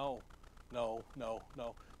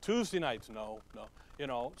 Tuesday nights, no. You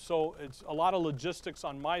know, so it's a lot of logistics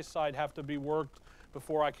on my side have to be worked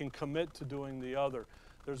before I can commit to doing the other.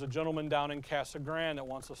 There's a gentleman down in Casa Grande that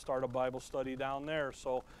wants to start a Bible study down there.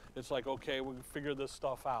 So it's like, okay, we can figure this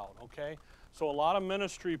stuff out, okay? So a lot of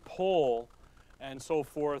ministry pull and so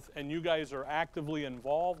forth, and you guys are actively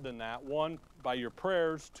involved in that. One, by your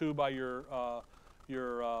prayers. Two, by your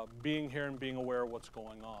being here and being aware of what's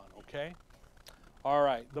going on, okay? All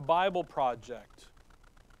right, the Bible Project.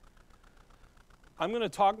 I'm going to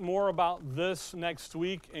talk more about this next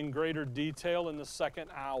week in greater detail in the second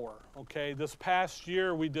hour, okay? This past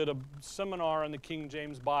year, we did a seminar on the King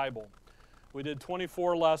James Bible. We did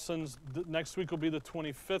 24 lessons. Next week will be the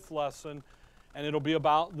 25th lesson, and it'll be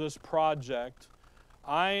about this project.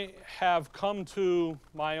 I have come to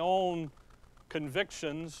my own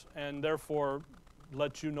convictions, and therefore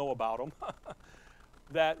let you know about them,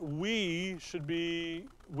 that we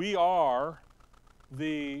are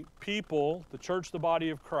the people, the church, the body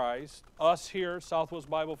of Christ, us here at Southwest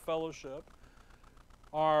Bible Fellowship,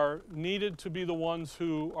 are needed to be the ones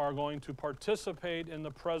who are going to participate in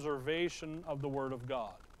the preservation of the Word of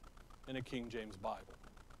God in a King James Bible.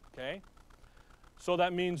 Okay? So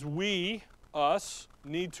that means we, us,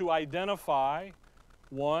 need to identify,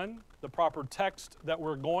 one, the proper text that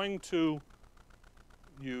we're going to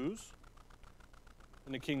use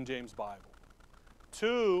in the King James Bible.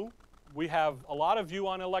 Two, we have a lot of you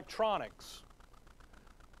on electronics.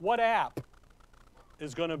 What app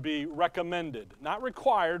is going to be recommended? Not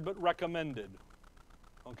required, but recommended.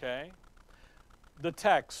 Okay? The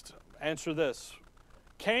text, answer this.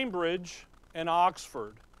 Cambridge and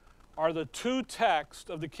Oxford are the two texts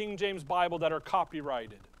of the King James Bible that are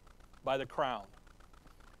copyrighted by the Crown.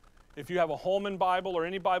 If you have a Holman Bible or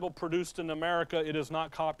any Bible produced in America, it is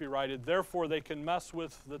not copyrighted. Therefore, they can mess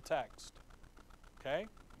with the text. Okay?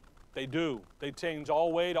 They do. They change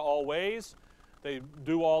all way to all ways. They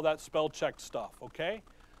do all that spell check stuff. Okay?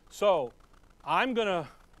 So, I'm going to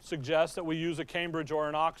suggest that we use a Cambridge or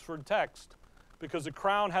an Oxford text because the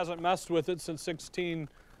Crown hasn't messed with it since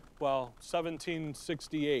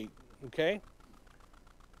 1768. Okay?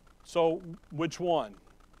 So, which one?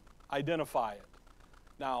 Identify it.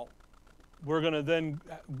 Now, we're going to then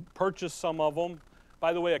purchase some of them.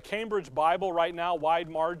 By the way, a Cambridge Bible right now, wide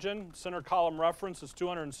margin, center column reference is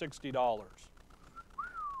 $260.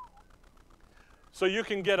 So you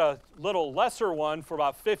can get a little lesser one for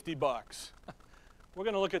about 50 bucks. We're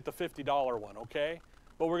going to look at the $50 one, okay?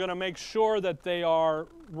 But we're going to make sure that they are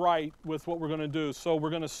right with what we're going to do. So we're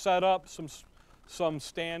going to set up some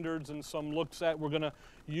standards and some looks at. We're going to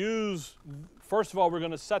use, first of all, we're going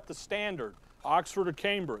to set the standard, Oxford or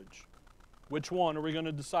Cambridge. Which one are we going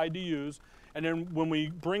to decide to use? And then when we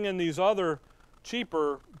bring in these other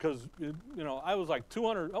cheaper, because I was like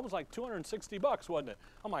 260 bucks, wasn't it?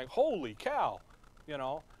 I'm like, holy cow,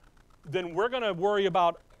 Then we're going to worry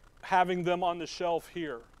about having them on the shelf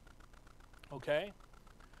here. Okay?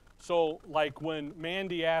 So like when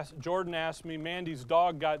Jordan asked me, Mandy's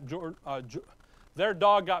dog got their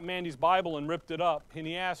dog got Mandy's Bible and ripped it up, and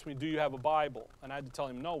he asked me, do you have a Bible? And I had to tell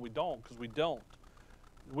him, no, we don't, because we don't.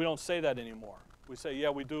 We don't say that anymore. We say, yeah,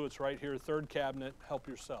 we do. It's right here, third cabinet, help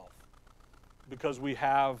yourself. Because we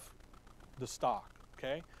have the stock,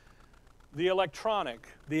 okay? The electronic,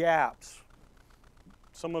 the apps.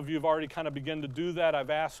 Some of you have already kind of begun to do that. I've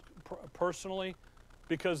asked personally,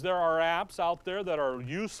 because there are apps out there that are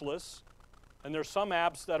useless, and there's some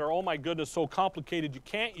apps that are, oh my goodness, so complicated you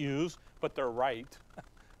can't use, but they're right,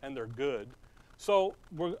 and they're good. So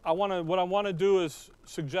what I want to do is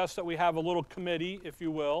suggest that we have a little committee, if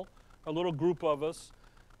you will, a little group of us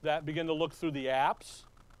that begin to look through the apps,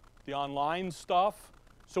 the online stuff,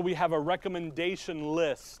 so we have a recommendation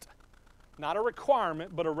list. Not a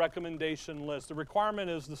requirement, but a recommendation list. The requirement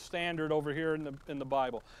is the standard over here in the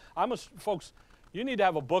Bible. Folks, you need to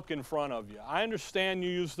have a book in front of you. I understand you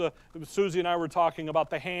use Susie and I were talking about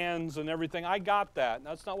the hands and everything. I got that.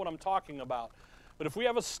 That's not what I'm talking about. But if we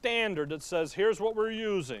have a standard that says, here's what we're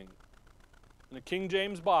using in the King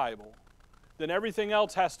James Bible, then everything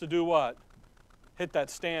else has to do what? Hit that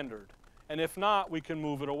standard. And if not, we can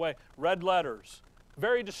move it away. Red letters,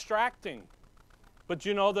 very distracting. But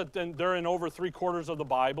you know that then they're in over 3/4 of the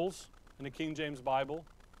Bibles, in the King James Bible.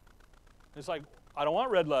 It's like, I don't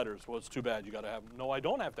want red letters. Well, it's too bad. You got to have them. No, I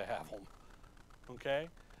don't have to have them. Okay?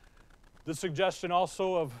 The suggestion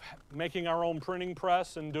also of making our own printing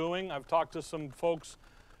press and I've talked to some folks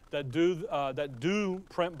that do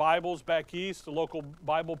print Bibles back east, the local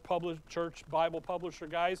church Bible publisher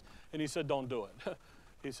guys, and he said, don't do it.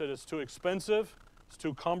 He said, it's too expensive, it's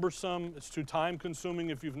too cumbersome, it's too time consuming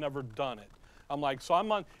if you've never done it. I'm like,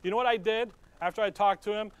 you know what I did after I talked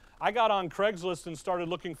to him? I got on Craigslist and started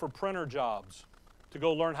looking for printer jobs to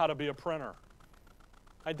go learn how to be a printer.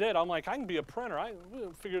 I did. I'm like, I can be a printer.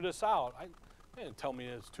 We'll figure this out. They didn't tell me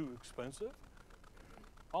it's too expensive.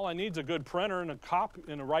 All I need is a good printer and a copy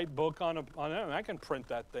and a right book on it. And I can print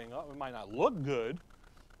that thing up. It might not look good,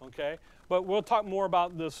 okay? But we'll talk more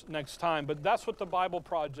about this next time. But that's what the Bible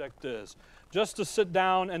Project is. Just to sit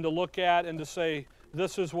down and to look at and to say,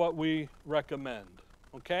 this is what we recommend,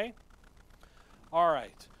 okay? All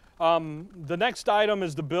right. The next item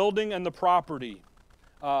is the building and the property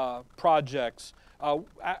projects.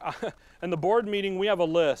 In the board meeting, we have a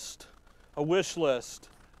list, a wish list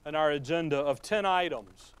in our agenda of 10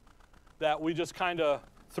 items that we just kind of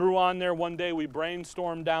threw on there one day. We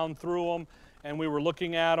brainstormed down through them, and we were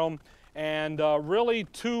looking at them. And really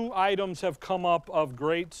 2 items have come up of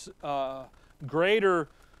greater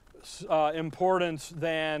importance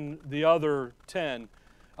than the other 10.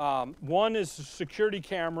 One is security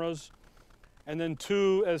cameras, and then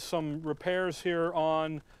 2 is some repairs here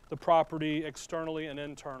on the property externally and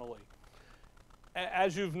internally.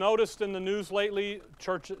 As you've noticed in the news lately,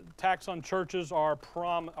 attacks on churches are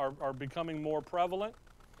becoming more prevalent.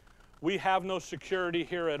 We have no security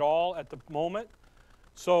here at all at the moment.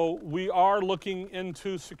 So we are looking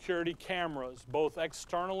into security cameras, both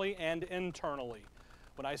externally and internally.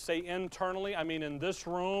 When I say internally, I mean in this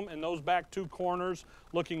room, in those back 2 corners,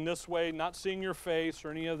 looking this way, not seeing your face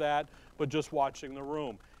or any of that, but just watching the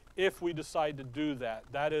room. If we decide to do that,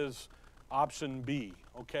 that is option B,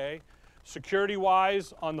 okay?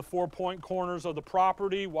 Security-wise, on the 4-point corners of the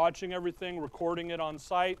property, watching everything, recording it on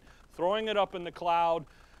site, throwing it up in the cloud,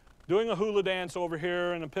 doing a hula dance over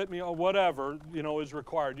here and a pit meal, whatever, is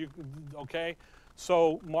required. Okay?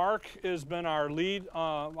 So Mark has been our lead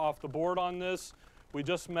off the board on this. We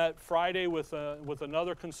just met Friday with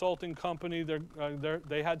another consulting company.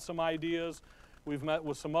 They had some ideas. We've met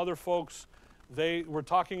with some other folks. They were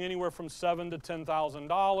talking anywhere from $7,000 to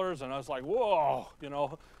 $10,000, and I was like, whoa,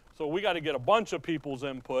 So we got to get a bunch of people's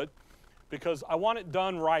input because I want it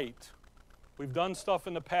done right. We've done stuff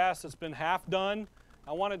in the past that's been half done.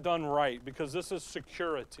 I want it done right because this is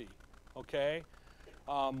security, okay?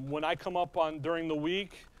 When I come up during the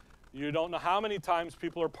week, you don't know how many times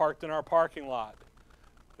people are parked in our parking lot.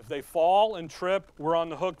 If they fall and trip, we're on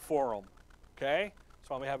the hook for them, okay? That's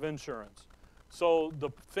why we have insurance. So the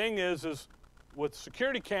thing is with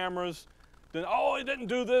security cameras, then, oh, I didn't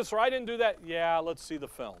do this or I didn't do that. Yeah, let's see the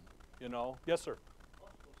film, Yes, sir.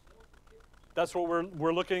 That's what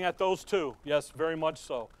we're looking at, those 2. Yes, very much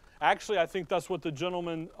so. Actually, I think that's what the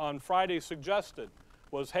gentleman on Friday suggested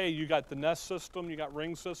was, hey, you got the Nest system, you got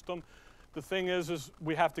Ring system. The thing is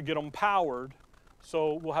we have to get them powered,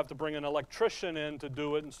 so we'll have to bring an electrician in to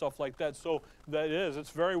do it and stuff like that. So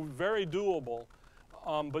it's very, very doable.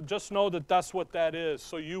 But just know that that's what that is.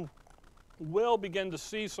 So you will begin to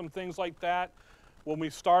see some things like that. When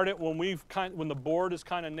we start it, when the board has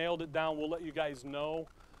kind of nailed it down, we'll let you guys know.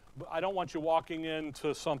 But I don't want you walking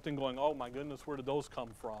into something going, oh my goodness, where did those come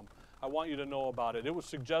from? I want you to know about it. It was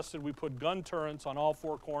suggested we put gun turrets on all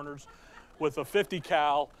 4 corners with a 50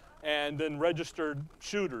 cal and then registered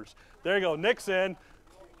shooters. There you go, Nick's in.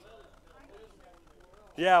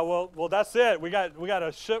 Yeah, well that's it.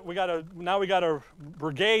 Now we got a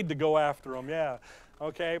brigade to go after them. Yeah,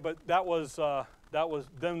 okay. But that was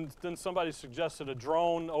then somebody suggested a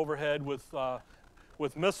drone overhead with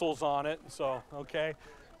missiles on it. So okay.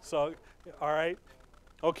 So, all right,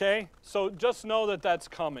 okay, so just know that that's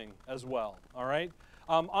coming as well, all right?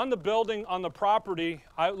 On the building, on the property,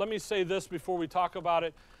 let me say this before we talk about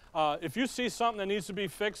it. If you see something that needs to be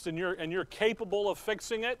fixed and you're capable of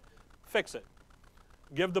fixing it, fix it.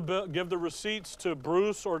 Give the receipts to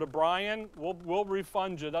Bruce or to Brian. We'll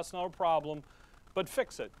refund you. That's not a problem, but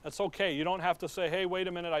fix it. That's okay. You don't have to say, hey, wait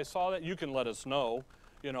a minute, I saw that. You can let us know,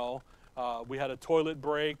 We had a toilet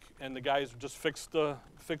break, and the guys just fixed the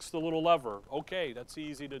little lever. Okay, that's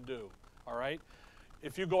easy to do, all right?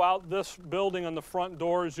 If you go out this building on the front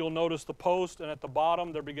doors, you'll notice the post, and at the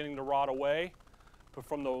bottom, they're beginning to rot away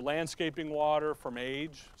from the landscaping water, from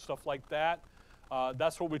age, stuff like that.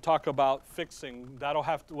 That's what we talk about fixing. We'll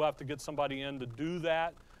have to get somebody in to do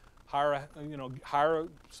that. Hire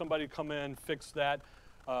somebody to come in, fix that.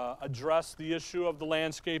 Address the issue of the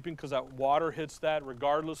landscaping because that water hits that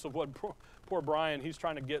regardless of what poor Brian, he's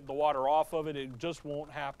trying to get the water off of it. It just won't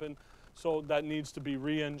happen. So that needs to be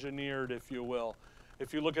re-engineered, if you will.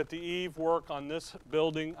 If you look at the eave work on this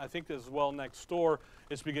building, I think as well next door,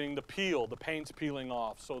 it's beginning to peel. The paint's peeling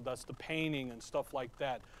off. So that's the painting and stuff like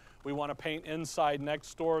that. We want to paint inside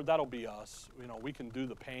next door. That'll be us. We can do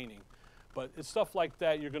the painting. But it's stuff like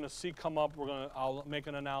that you're going to see come up. I'll make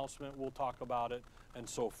an announcement. We'll talk about it and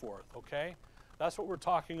so forth, okay? That's what we're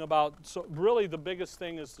talking about. So really the biggest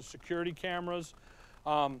thing is the security cameras.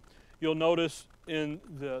 You'll notice in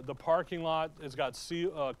the parking lot, it's got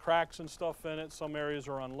cracks and stuff in it. Some areas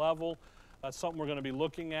are unlevel. That's something we're going to be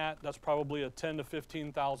looking at. That's probably a $10,000 to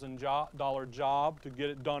 $15,000 job to get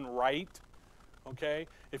it done right, okay?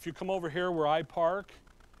 If you come over here where I park,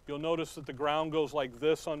 you'll notice that the ground goes like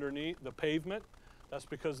this underneath the pavement. That's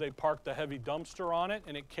because they parked a heavy dumpster on it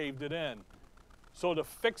and it caved it in. So to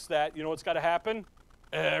fix that, you know what's got to happen?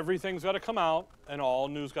 Everything's got to come out and all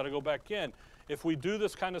new's got to go back in. If we do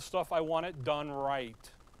this kind of stuff, I want it done right.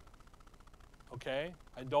 Okay?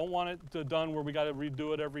 I don't want it done where we got to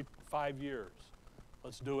redo it every 5 years.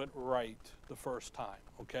 Let's do it right the first time,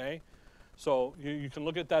 okay? So you can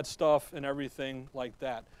look at that stuff and everything like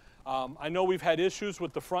that. I know we've had issues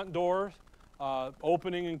with the front doors,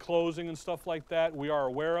 opening and closing and stuff like that. We are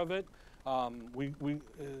aware of it.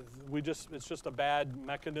 It's just a bad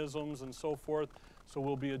mechanisms and so forth. So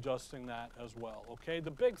we'll be adjusting that as well. Okay. The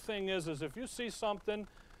big thing is if you see something,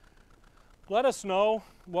 let us know.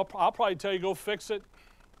 Well, I'll probably tell you go fix it.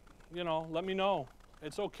 You know, let me know.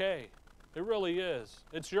 It's okay. It really is.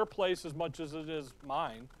 It's your place as much as it is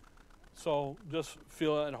mine. So just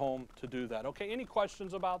feel at home to do that. Okay, any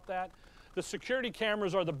questions about that? The security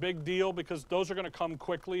cameras are the big deal because those are going to come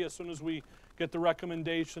quickly as soon as we get the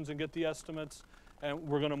recommendations and get the estimates. And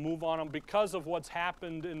we're going to move on them because of what's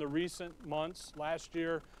happened in the recent months, last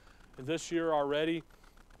year, this year already,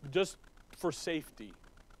 just for safety.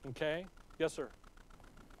 Okay? Yes, sir.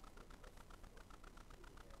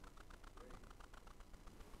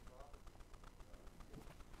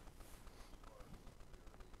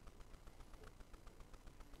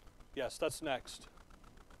 Yes, that's next.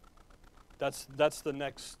 That's the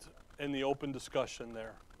next in the open discussion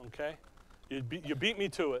there, okay? You beat me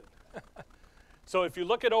to it. So if you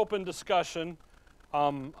look at open discussion,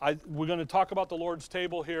 we're going to talk about the Lord's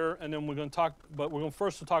table here, and then we're going to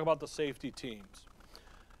first talk about the safety teams.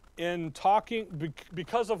 In talking,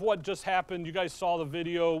 because of what just happened, you guys saw the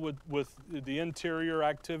video with the interior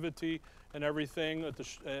activity and everything at the,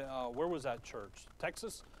 where was that church?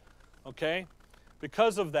 Texas? Okay?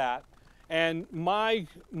 Because of that, and my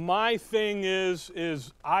thing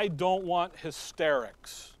is I don't want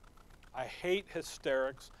hysterics. I hate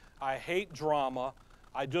hysterics. I hate drama.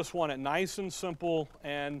 I just want it nice and simple,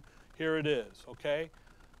 and here it is, okay?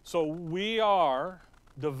 So we are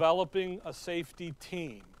developing a safety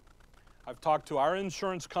team. I've talked to our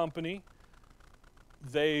insurance company.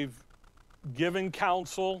 They've given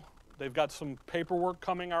counsel. They've got some paperwork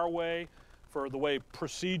coming our way for the way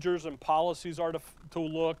procedures and policies are to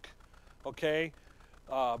look, okay?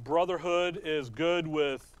 Brotherhood is good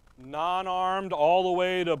with non-armed all the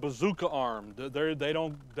way to bazooka armed.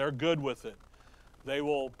 They're good with it. They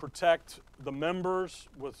will protect the members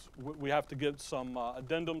we have to get some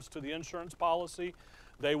addendums to the insurance policy.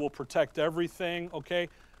 They will protect everything, okay?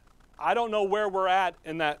 I don't know where we're at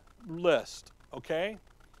in that list, okay?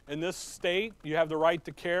 In this state, you have the right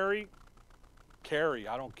to carry,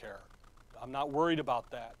 I don't care. I'm not worried about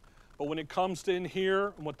that. But when it comes to in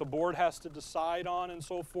here and what the board has to decide on and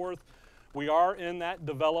so forth, we are in that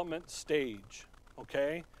development stage,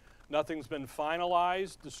 okay? Nothing's been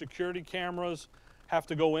finalized. The security cameras have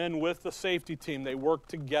to go in with the safety team. They work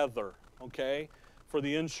together, okay, for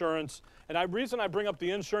the insurance. And the reason I bring up the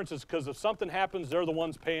insurance is because if something happens, they're the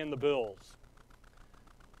ones paying the bills.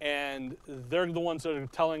 And they're the ones that are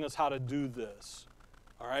telling us how to do this,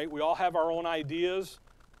 all right? We all have our own ideas.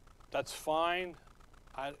 That's fine,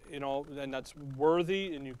 and that's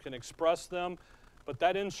worthy, and you can express them. But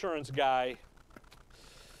that insurance guy,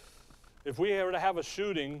 if we were to have a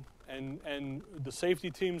shooting and the safety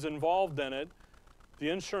team's involved in it,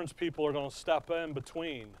 the insurance people are going to step in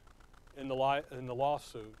between in the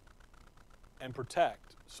lawsuit and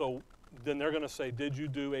protect. So then they're going to say, did you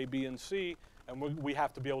do A, B, and C? And we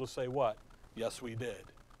have to be able to say what? Yes, we did,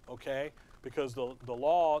 okay? Because the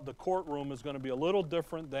law, the courtroom is going to be a little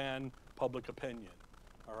different than public opinion,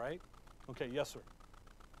 all right? Okay, yes, sir.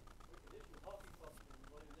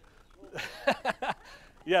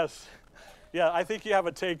 Yes. Yeah, I think you have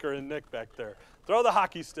a taker in Nick back there. Throw the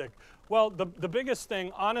hockey stick. Well, the biggest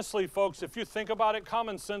thing, honestly, folks, if you think about it,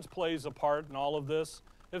 common sense plays a part in all of this.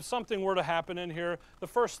 If something were to happen in here, the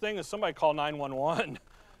first thing is somebody call 911.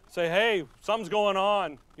 Say, hey, something's going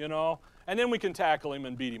on, and then we can tackle him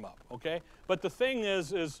and beat him up, okay? But the thing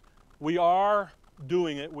is we are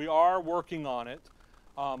doing it. We are working on it.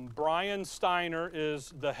 Brian Steiner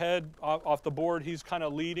is the head off the board. He's kind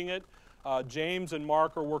of leading it. James and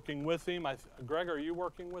Mark are working with him. Greg, are you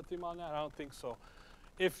working with him on that? I don't think so.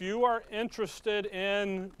 If you are interested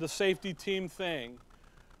in the safety team thing,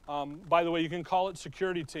 by the way, you can call it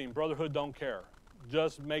security team. Brotherhood don't care.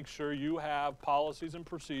 Just make sure you have policies and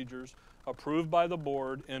procedures approved by the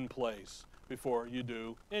board in place before you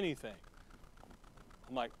do anything.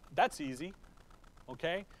 I'm like, that's easy,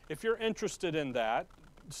 okay? If you're interested in that,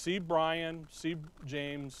 see Brian, see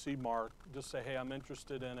James, see Mark. Just say, hey, I'm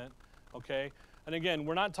interested in it, okay? And again,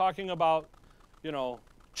 we're not talking about,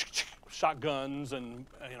 shotguns and,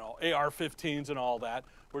 AR-15s and all that.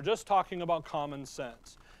 We're just talking about common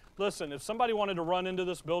sense. Listen, if somebody wanted to run into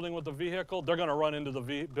this building with a vehicle, they're going to run into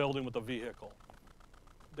the building with a vehicle.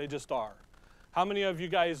 They just are. How many of you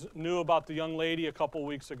guys knew about the young lady a couple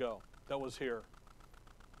weeks ago that was here,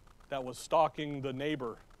 that was stalking the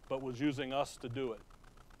neighbor, but was using us to do it?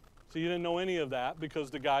 So you didn't know any of that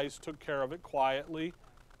because the guys took care of it quietly,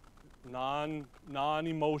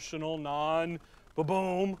 non-emotional,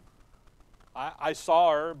 non-ba-boom. I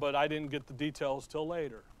saw her, but I didn't get the details till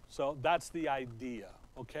later. So that's the idea,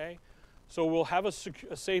 okay? So we'll have a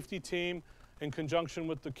safety team in conjunction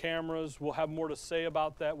with the cameras. We'll have more to say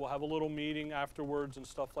about that. We'll have a little meeting afterwards and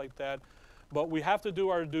stuff like that. But we have to do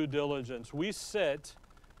our due diligence. We sit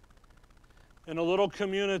in a little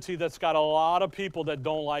community that's got a lot of people that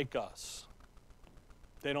don't like us.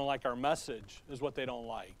 They don't like our message, is what they don't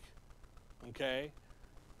like, okay?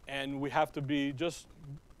 And we have to be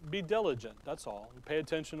diligent, that's all. Pay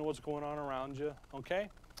attention to what's going on around you, okay?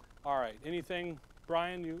 All right, anything,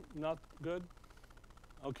 Brian, you not good?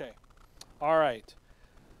 Okay, all right.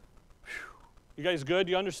 Whew. You guys good?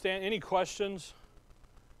 You understand? Any questions?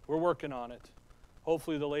 We're working on it.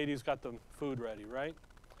 Hopefully the ladies got the food ready, right?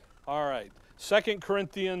 All right, 1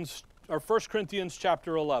 Corinthians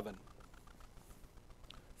chapter 11.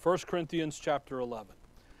 1 Corinthians chapter 11.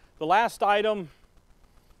 The last item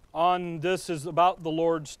on this is about the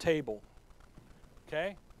Lord's table.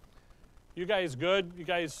 Okay? You guys good?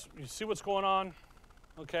 You see what's going on?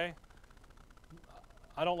 Okay?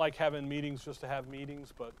 I don't like having meetings just to have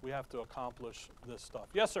meetings, but we have to accomplish this stuff.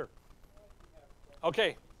 Yes, sir.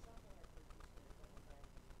 Okay.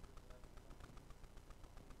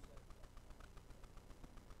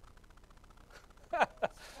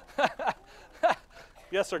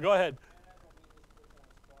 Yes, sir. Go ahead.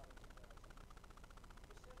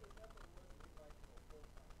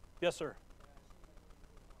 Yes, sir.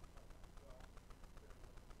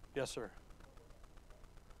 Yes, sir.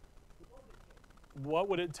 What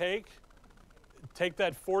would it take? Take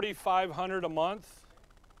that $4,500 a month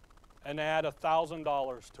and add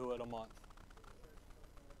 $1,000 to it a month.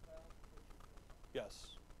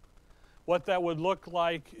 Yes. What that would look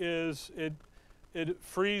like is it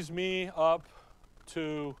frees me up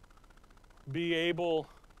to be able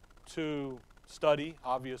to study,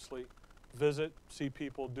 obviously, visit, see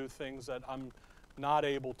people, do things that I'm not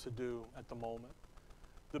able to do at the moment.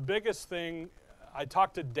 The biggest thing, I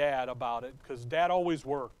talked to Dad about it because Dad always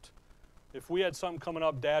worked. If we had something coming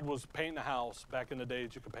up, Dad was painting a house. Back in the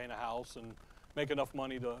days, you could paint a house and make enough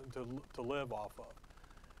money to live off of.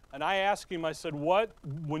 And I asked him, I said,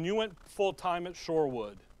 when you went full-time at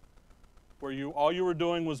Shorewood, where all you were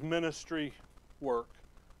doing was ministry work,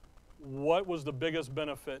 what was the biggest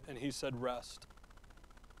benefit? And he said, rest.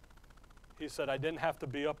 He said, I didn't have to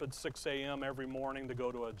be up at 6 a.m. every morning to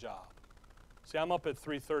go to a job. See, I'm up at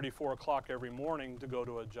 3:30, 4 o'clock every morning to go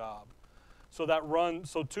to a job. So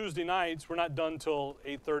Tuesday nights, we're not done till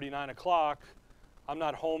 8:30, 9 o'clock. I'm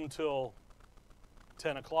not home till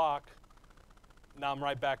 10 o'clock. Now I'm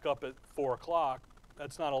right back up at 4 o'clock.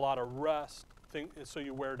 That's not a lot of rest, so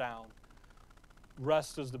you wear down.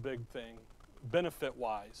 Rest is the big thing,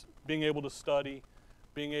 benefit-wise. Being able to study,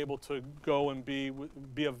 being able to go and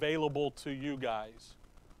be available to you guys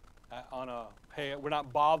hey, we're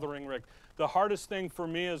not bothering Rick. The hardest thing for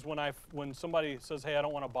me is when somebody says, hey, I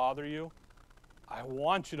don't want to bother you. I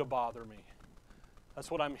want you to bother me. That's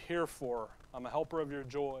what I'm here for. I'm a helper of your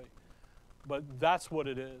joy. But that's what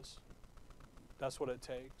it is. That's what it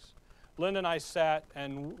takes. Linda and I sat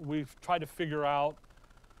and we've tried to figure out,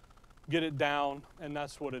 get it down, and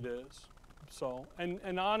that's what it is. So,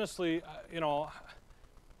 and honestly,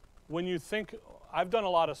 when you think, I've done a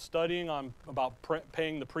lot of studying about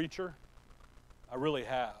paying the preacher. I really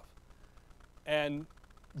have. And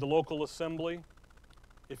the local assembly,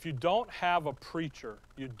 if you don't have a preacher,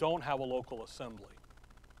 you don't have a local assembly.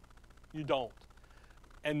 You don't.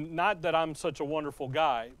 And not that I'm such a wonderful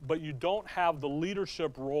guy, but you don't have the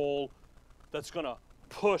leadership role that's going to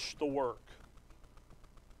push the work.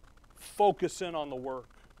 Focus in on the work.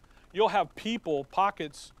 You'll have people,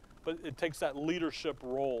 pockets, but it takes that leadership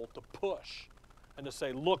role to push and to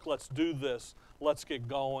say, look, let's do this. Let's get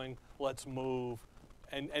going. Let's move.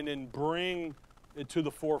 And then bring it to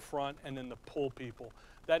the forefront and then to pull people.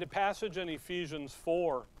 That passage in Ephesians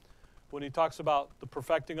 4, when he talks about the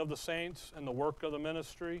perfecting of the saints and the work of the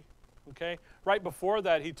ministry, okay? Right before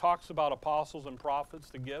that, he talks about apostles and prophets,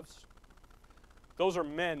 the gifts. Those are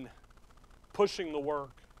men pushing the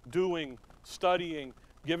work, doing, studying,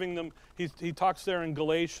 giving them. He talks there in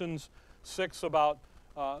Galatians 6 about,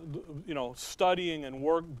 studying and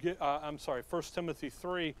work. 1 Timothy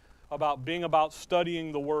 3 about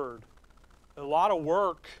studying the Word. A lot of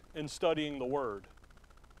work in studying the Word.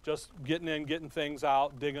 Just getting things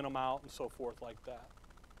out, digging them out, and so forth like that.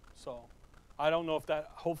 So, I don't know if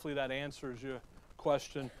hopefully that answers your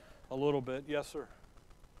question a little bit. Yes, sir?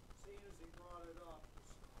 Seeing as he brought it up,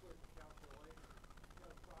 just a quick calculation. You've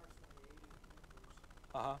got approximately 80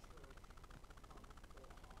 members. Uh-huh. So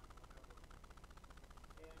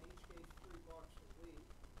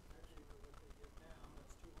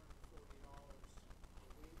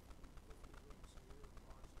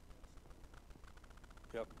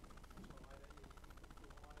Yep. So I, if you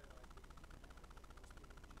wanted, I could, you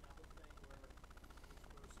know, have a thing where each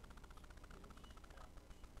person gives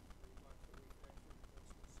that much, $3 a week extra because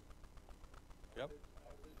it's. Yep.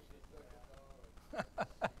 I'll live in this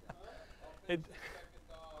It,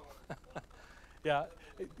 yeah.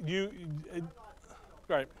 You. I'm not,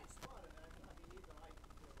 Right. it's fun, and I mean, even I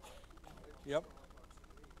can give up, Yep. $7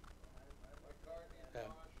 a week. Yeah.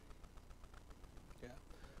 Yeah.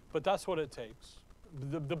 But that's what it takes.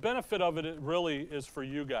 The benefit of it really is for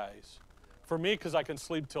you guys. For me, because I can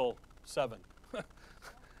sleep till 7.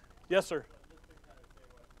 Yes, sir.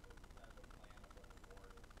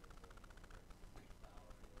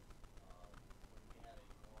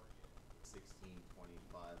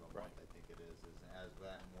 $16.25 a Right. month, I think it is as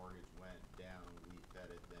that mortgage went down, we fed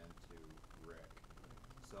it then to Rick.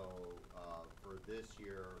 So, for this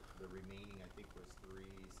year, the remaining, I think, was 3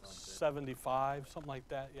 something. 75, something like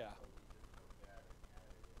that. Yeah.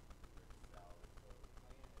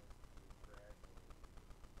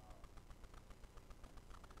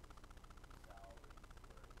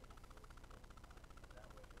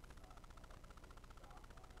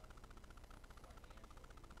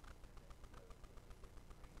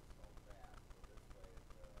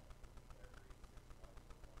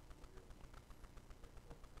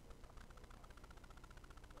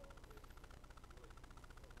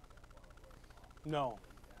 No.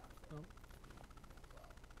 No.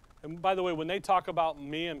 And by the way, when they talk about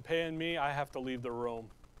me and paying me, I have to leave the room.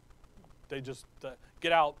 They just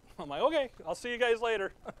get out. I'm like, okay, I'll see you guys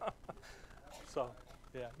later. So,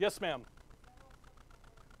 yeah. Yes, ma'am.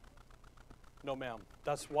 No, ma'am.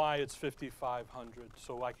 That's why it's $5,500,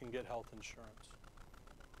 so I can get health insurance.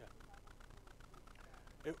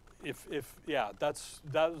 Yeah.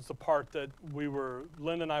 That was the part that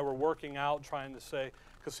Lynn and I were working out, trying to say,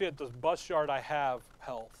 because see, at the bus yard I have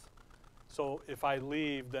health, so if I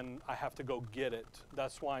leave, then I have to go get it.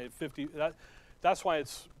 That's why that's why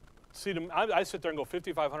it's. See, I sit there and go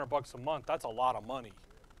 $5,500 a month. That's a lot of money.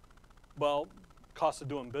 Well, cost of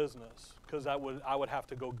doing business, because I would have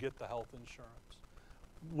to go get the health insurance,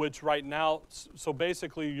 which right now. So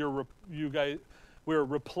basically, we're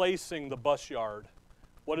replacing the bus yard.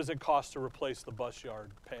 What does it cost to replace the bus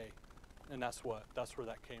yard pay? And that's where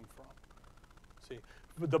that came from. See,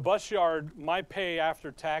 the bus yard, my pay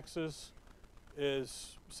after taxes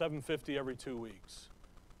is $750 every 2 weeks.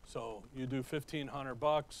 So you do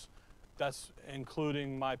 $1,500. That's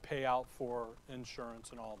including my payout for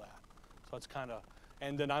insurance and all that. So it's kind of,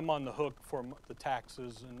 and then I'm on the hook for the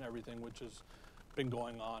taxes and everything, which has been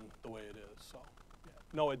going on the way it is. So, yeah.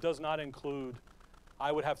 No, it does not include.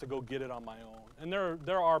 I would have to go get it on my own. And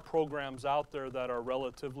there are programs out there that are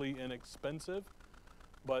relatively inexpensive,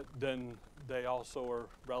 but then they also are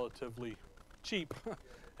relatively cheap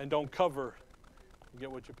and don't cover. You get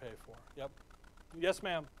what you pay for. Yep. Yes,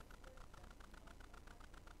 ma'am.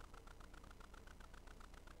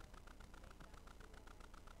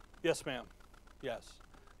 Yes, ma'am. Yes.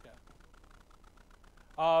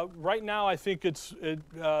 Yeah. Right now, I think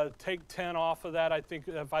take 10 off of that. I think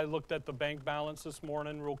if I looked at the bank balance this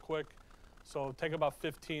morning real quick, so take about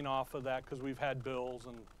 15 off of that because we've had bills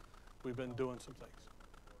and we've been doing some things.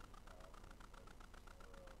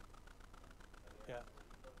 Yeah.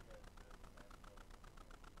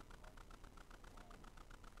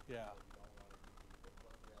 Yeah.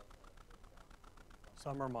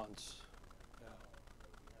 Summer months. Yeah.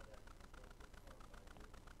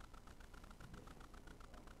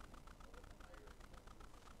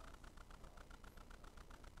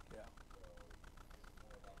 Yeah.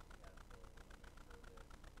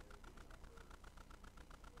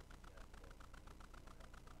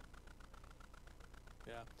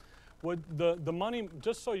 Yeah. What the money,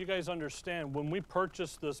 just so you guys understand, when we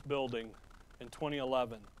purchased this building in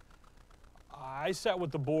 2011, I sat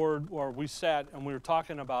with the board, or we sat and we were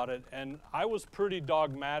talking about it, and I was pretty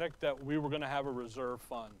dogmatic that we were going to have a reserve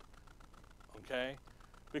fund, okay?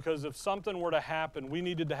 Because if something were to happen, we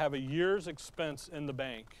needed to have a year's expense in the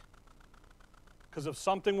bank. Because if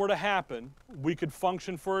something were to happen, we could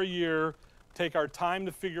function for a year, take our time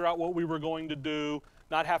to figure out what we were going to do,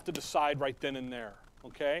 not have to decide right then and there,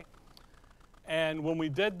 okay? And when we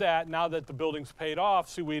did that, now that the building's paid off,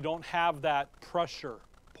 see, we don't have that pressure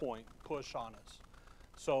point push on us.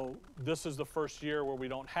 So this is the first year where we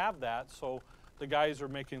don't have that, so the guys are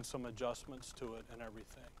making some adjustments to it and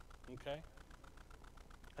everything, okay?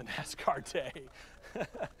 A NASCAR day.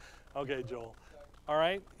 Okay, Joel. All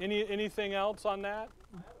right, anything else on that?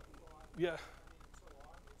 Yeah.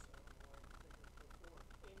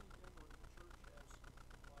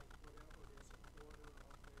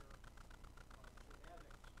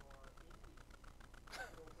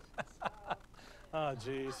 Oh,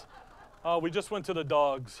 geez. Oh, we just went to the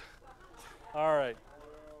dogs. All right.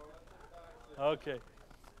 Okay.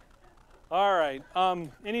 All right.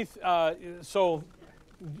 So,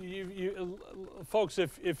 folks,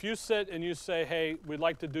 if you sit and you say, "Hey, we'd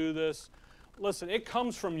like to do this," listen. It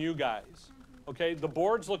comes from you guys. Okay. The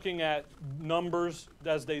board's looking at numbers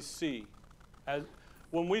as they see.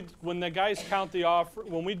 When the guys count the offer,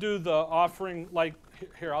 when we do the offering, like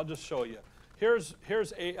here, I'll just show you. Here's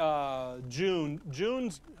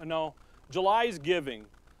July's giving,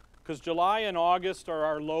 because July and August are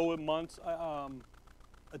our low months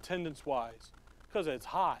attendance-wise, because it's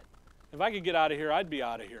hot. If I could get out of here, I'd be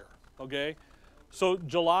out of here. Okay, so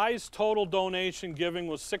July's total donation giving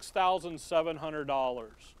was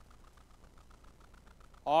 $6,700.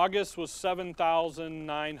 August was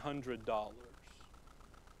 $7,900.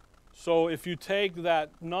 So if you take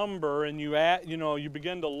that number and you add, you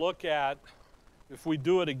begin to look at, if we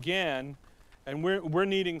do it again, and we're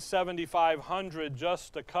needing $7,500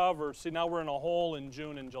 just to cover. See, now we're in a hole in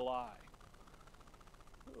June and July.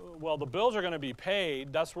 Well, the bills are going to be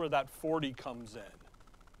paid. That's where that 40 comes in,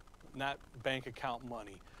 not bank account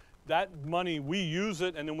money. That money, we use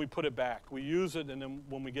it and then we put it back. We use it, and then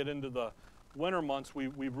when we get into the winter months, we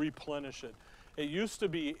replenish it. It used to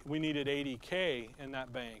be we needed $80K in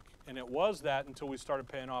that bank, and it was that until we started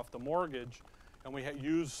paying off the mortgage, and we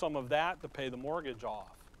used some of that to pay the mortgage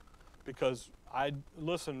off. Because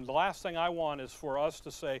listen, the last thing I want is for us to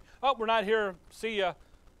say, "Oh, we're not here, see ya,"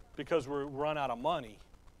 because we're run out of money.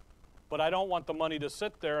 But I don't want the money to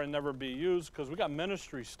sit there and never be used, because we got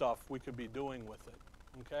ministry stuff we could be doing with it.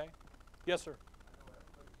 Okay? Yes, sir.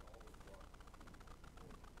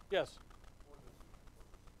 Yes.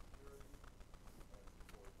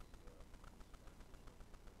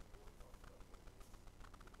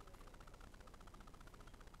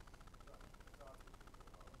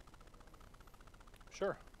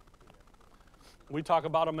 Sure. We talk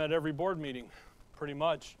about them at every board meeting, pretty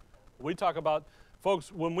much. We talk about,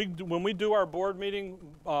 folks, when we do our board meeting,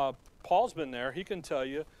 Paul's been there, he can tell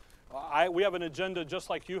you, we have an agenda just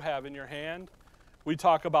like you have in your hand. We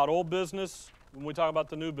talk about old business, and we talk about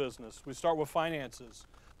the new business. We start with finances.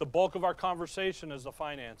 The bulk of our conversation is the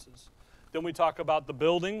finances. Then we talk about the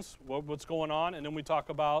buildings, what's going on, and then we talk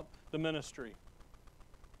about the ministry.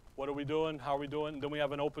 What are we doing? How are we doing? Then we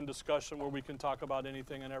have an open discussion where we can talk about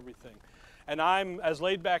anything and everything. And I'm as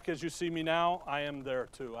laid back as you see me now. I am there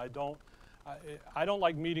too. I don't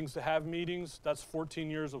like meetings to have meetings. That's 14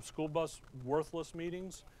 years of school bus worthless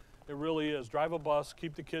meetings. It really is. Drive a bus,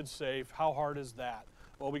 keep the kids safe. How hard is that?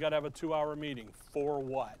 Well, we got to have a 2-hour meeting. For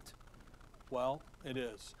what? Well, it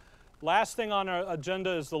is. Last thing on our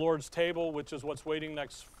agenda is the Lord's table, which is what's waiting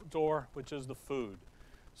next door, which is the food.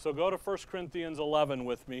 So go to 1 Corinthians 11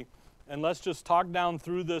 with me, and let's just talk down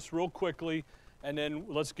through this real quickly, and then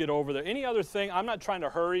let's get over there. Any other thing? I'm not trying to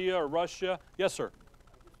hurry you or rush you. Yes, sir. I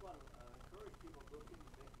just want to encourage people looking to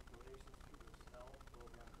make donations to the SNEL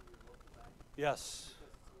program through your local bank. Yes.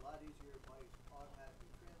 Because it's a lot easier by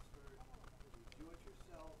automatically transferred. If you do it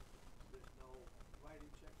yourself, there's no writing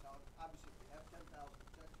checks out. Obviously, if you have 10,000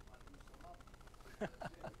 checks, you want to use some up.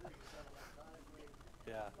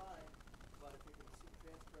 Yeah. Fine, but if you can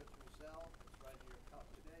transfer it through Zelle, it's right in your account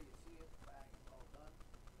today. You see it, bang, it's all done,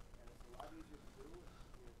 and it's a lot easier to do. You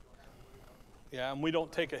don't have to worry about Yeah, and we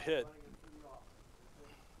don't take a hit. running it through the office.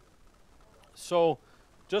 So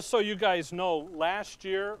just so you guys know, last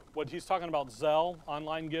year, what he's talking about, Zelle,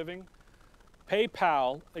 online giving,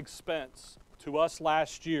 PayPal expense to us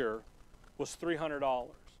last year was $300.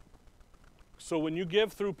 So when you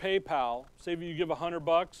give through PayPal, say if you give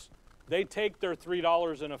 $100, they take their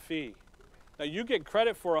 $3 in a fee. Now you get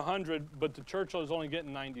credit for 100, but the church is only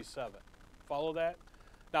getting 97. Follow that?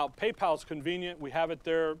 Now PayPal's convenient. We have it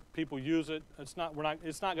there. People use it. It's not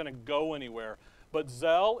going to go anywhere. But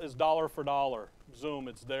Zelle is dollar for dollar. Zoom,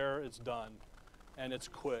 it's there, it's done, and it's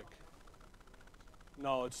quick.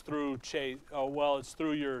 No, it's through Chase. Oh well, it's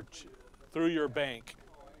through your bank.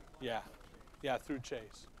 Yeah, through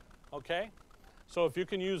Chase. Okay. So if you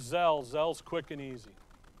can use Zelle, Zelle's quick and easy.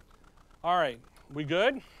 All right, we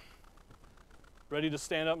good? Ready to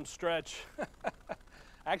stand up and stretch?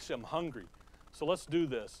 Actually, I'm hungry, so let's do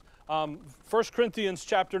this. 1 Corinthians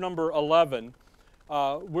chapter number 11.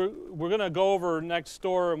 We're going to go over next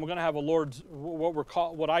door, and we're going to have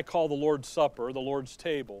what I call the Lord's Supper, the Lord's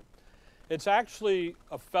table. It's actually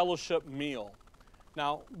a fellowship meal.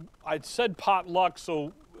 Now, I said potluck,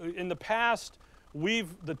 so in the past,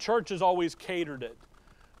 the church has always catered it.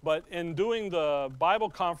 But in doing the Bible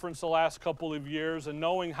conference the last couple of years and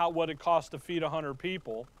knowing what it costs to feed 100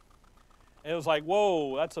 people, it was like,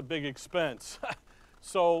 whoa, that's a big expense.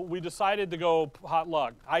 So we decided to go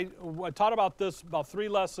potluck. I taught about this about 3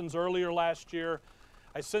 lessons earlier last year.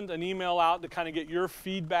 I sent an email out to kind of get your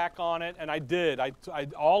feedback on it, and I did. I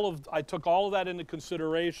took all of that into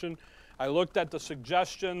consideration. I looked at the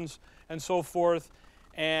suggestions and so forth,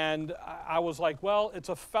 and I was like, well, it's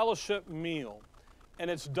a fellowship meal, and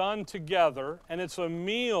it's done together, and it's a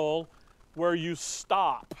meal where you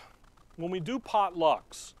stop. When we do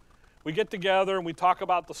potlucks, we get together and we talk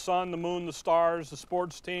about the sun, the moon, the stars, the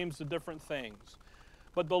sports teams, the different things.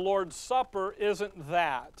 But the Lord's Supper isn't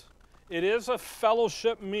that. It is a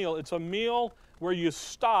fellowship meal. It's a meal where you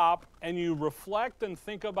stop and you reflect and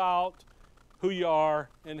think about who you are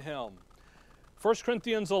in Him. 1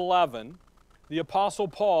 Corinthians 11, the Apostle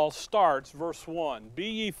Paul starts, verse 1, "Be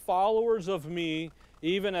ye followers of me,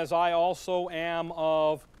 even as I also am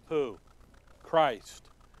of" who? Christ.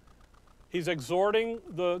 He's exhorting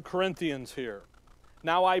the Corinthians here.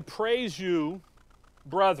 "Now I praise you,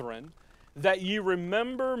 brethren, that ye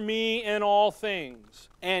remember me in all things,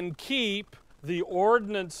 and keep the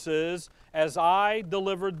ordinances as I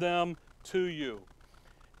delivered them to you."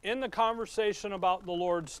 In the conversation about the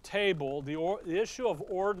Lord's table, the issue of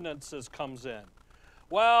ordinances comes in.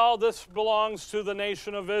 Well, this belongs to the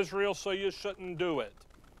nation of Israel, so you shouldn't do it.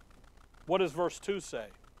 What does verse 2 say?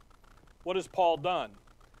 What has Paul done?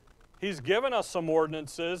 He's given us some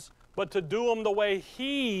ordinances, but to do them the way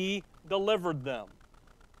He delivered them.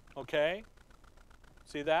 Okay?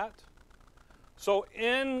 See that? So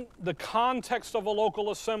in the context of a local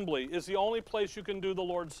assembly is the only place you can do the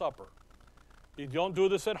Lord's Supper. You don't do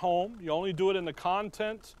this at home. You only do it in the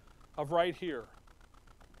content of right here.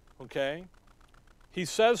 Okay? He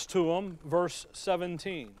says to them, verse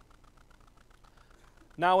 17,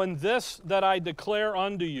 "Now in this that I declare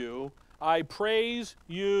unto you, I praise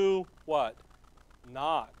you," what?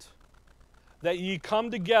 "Not. That ye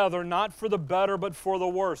come together, not for the better, but for the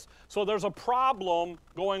worse." So there's a problem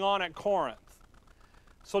going on at Corinth.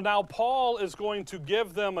 So now Paul is going to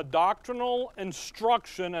give them a doctrinal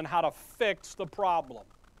instruction on how to fix the problem.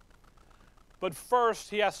 But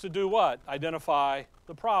first, he has to do what? Identify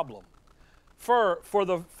the problem. For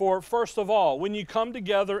first of all, when you come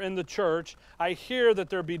together in the church, I hear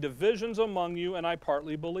that there be divisions among you, and I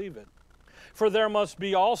partly believe it. For there must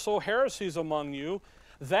be also heresies among you,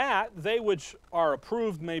 that they which are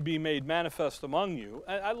approved may be made manifest among you.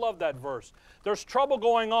 I love that verse. There's trouble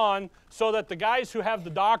going on so that the guys who have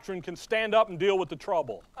the doctrine can stand up and deal with the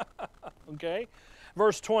trouble. Okay?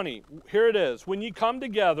 Verse 20, here it is. "When ye come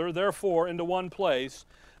together, therefore, into one place,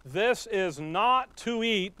 this is not to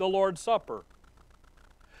eat the Lord's Supper.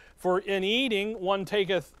 For in eating one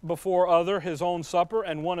taketh before other his own supper,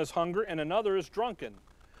 and one is hungry, and another is drunken.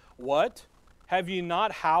 What? Have ye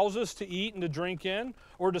not houses to eat and to drink in?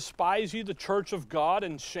 Or despise ye the church of God,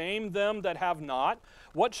 and shame them that have not?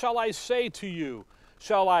 What shall I say to you?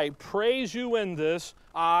 Shall I praise you in this?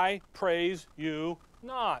 I praise you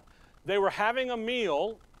not." They were having a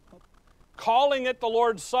meal, calling it the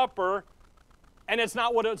Lord's Supper, and it's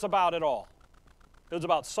not what it's about at all. It was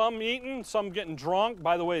about some eating, some getting drunk.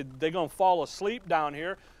 By the way, they're going to fall asleep down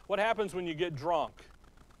here. What happens when you get drunk?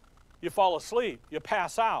 You fall asleep. You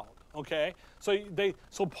pass out. Okay?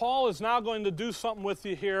 So Paul is now going to do something with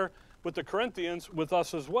you here with the Corinthians, with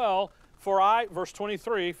us as well. Verse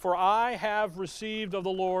 23, "For I have received of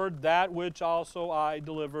the Lord that which also I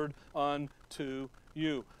delivered unto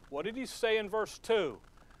you." What did he say in verse 2?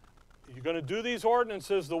 You're going to do these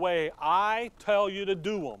ordinances the way I tell you to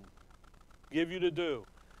do them, give you to do.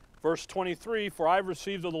 Verse 23, "For I have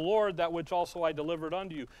received of the Lord that which also I delivered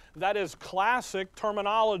unto you." That is classic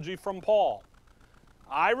terminology from Paul.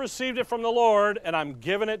 I received it from the Lord, and I'm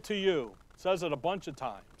giving it to you. It says it a bunch of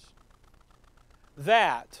times.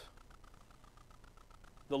 That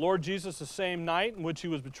the Lord Jesus, the same night in which he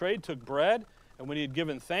was betrayed, took bread, and when he had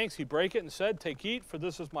given thanks, he brake it and said, "Take, eat, for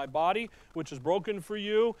this is my body, which is broken for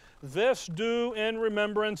you. This do in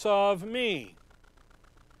remembrance of me."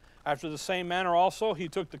 After the same manner also he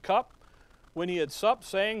took the cup when he had supped,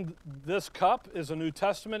 saying, "This cup is a New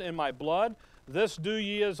Testament in my blood. This do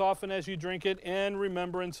ye as often as ye drink it in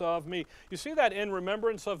remembrance of me." You see that "in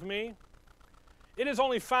remembrance of me"? It is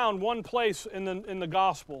only found one place in the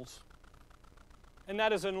Gospels, and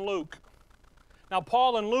that is in Luke. Now,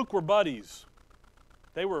 Paul and Luke were buddies.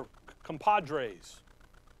 They were compadres.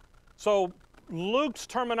 So Luke's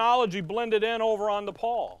terminology blended in over onto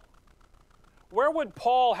Paul. Where would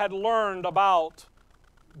Paul had learned about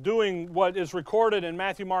doing what is recorded in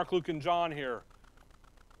Matthew, Mark, Luke, and John here?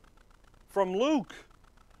 From Luke.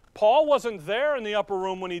 Paul wasn't there in the upper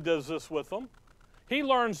room when he does this with them. He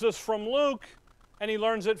learns this from Luke, and he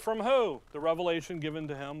learns it from who? The revelation given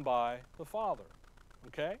to him by the Father.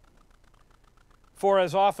 Okay? For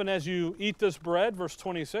as often as you eat this bread, verse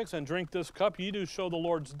 26, and drink this cup, ye do show the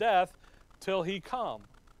Lord's death till he come.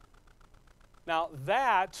 Now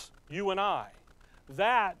that's you and I.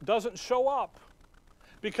 That doesn't show up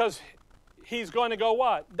because he's going to go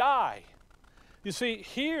what? Die. You see,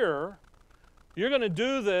 here, you're going to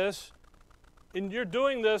do this, and you're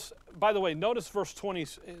doing this, by the way, notice verse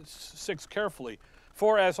 26 carefully.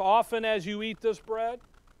 For as often as you eat this bread,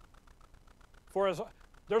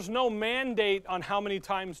 there's no mandate on how many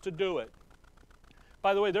times to do it.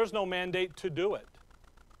 By the way, there's no mandate to do it.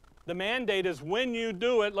 The mandate is when you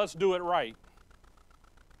do it, let's do it right.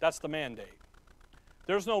 That's the mandate.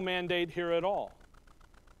 There's no mandate here at all.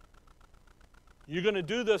 You're going to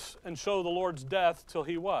do this and show the Lord's death till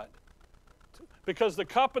he what? Because the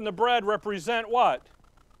cup and the bread represent what?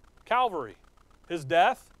 Calvary. His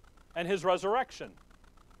death and his resurrection.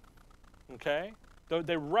 Okay?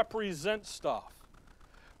 They represent stuff.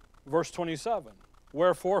 Verse 27.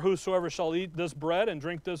 Wherefore whosoever shall eat this bread and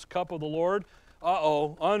drink this cup of the Lord,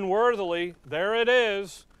 unworthily, there it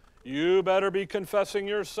is. You better be confessing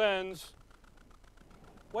your sins.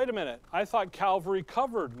 Wait a minute. I thought Calvary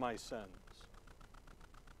covered my sins.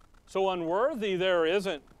 So unworthy there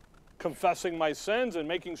isn't confessing my sins and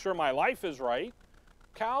making sure my life is right.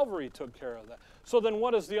 Calvary took care of that. So then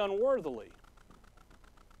what is the unworthily?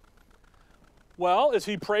 Well, is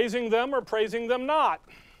he praising them or praising them not?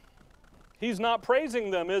 He's not praising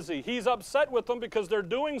them, is he? He's upset with them because they're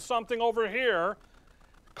doing something over here,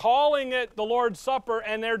 calling it the Lord's Supper,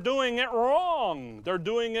 and they're doing it wrong. They're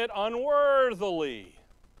doing it unworthily.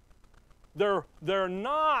 They're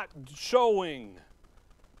not showing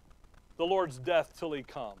the Lord's death till he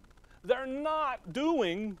come. They're not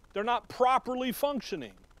properly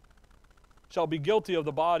functioning. Shall be guilty of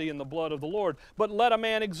the body and the blood of the Lord. But let a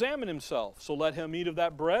man examine himself. So let him eat of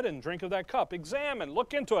that bread and drink of that cup. Examine,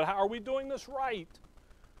 look into it. How are we doing this right?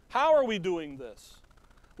 How are we doing this?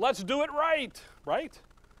 Let's do it right, right?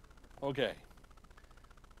 Okay.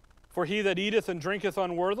 For he that eateth and drinketh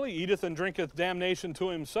unworthily, eateth and drinketh damnation to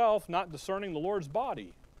himself, not discerning the Lord's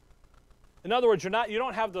body. In other words, you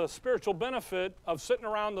don't have the spiritual benefit of sitting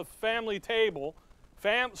around the family table,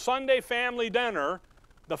 Sunday family dinner,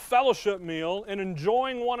 the fellowship meal, and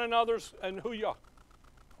enjoying one another's and who you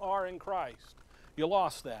are in Christ. You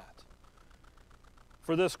lost that.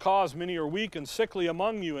 For this cause many are weak and sickly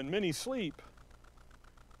among you, and many sleep.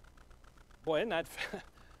 Boy, isn't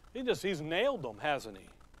that he's nailed them, hasn't he?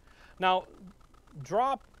 Now,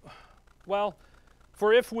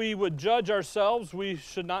 for if we would judge ourselves, we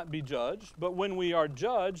should not be judged. But when we are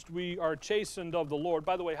judged, we are chastened of the Lord.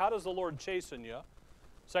 By the way, how does the Lord chasten you?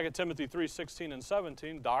 2 Timothy 3:16 and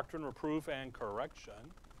 17, doctrine, reproof, and correction,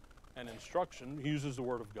 and instruction, he uses the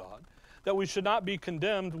word of God, that we should not be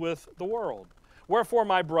condemned with the world. Wherefore,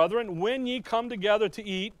 my brethren, when ye come together to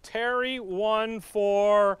eat, tarry one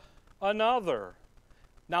for another.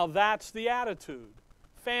 Now that's the attitude.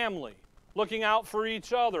 Family, looking out for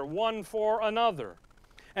each other, one for another.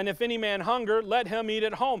 And if any man hunger, let him eat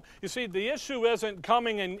at home. You see, the issue isn't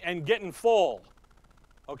coming and getting full,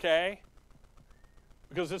 okay?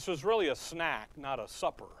 Because this was really a snack, not a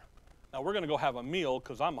supper. Now, we're going to go have a meal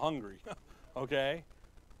because I'm hungry, okay?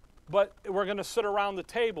 But we're going to sit around the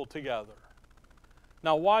table together.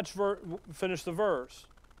 Now, finish the verse.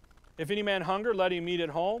 If any man hunger, let him eat at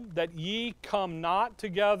home, that ye come not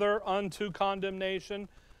together unto condemnation.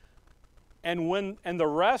 And the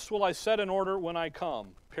rest will I set in order when I come,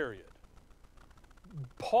 period.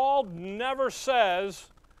 Paul never says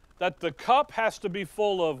that the cup has to be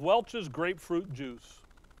full of Welch's grapefruit juice.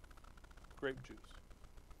 Grape juice.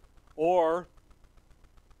 Or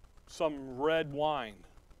some red wine.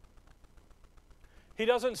 He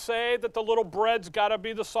doesn't say that the little bread's got to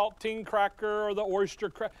be the saltine cracker or the oyster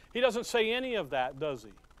cracker. He doesn't say any of that, does he?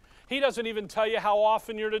 He doesn't even tell you how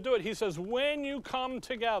often you're to do it. He says, when you come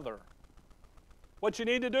together, what you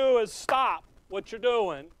need to do is stop what you're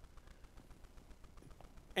doing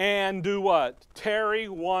and do what? Tarry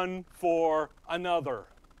one for another.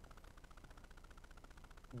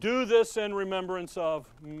 Do this in remembrance of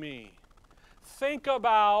me. Think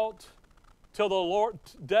about till the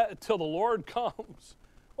Lord comes.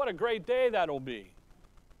 What a great day that'll be.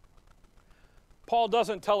 Paul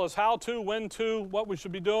doesn't tell us how to, when to, what we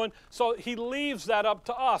should be doing. So he leaves that up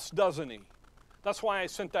to us, doesn't he? That's why I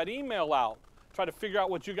sent that email out. Try to figure out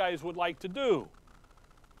what you guys would like to do.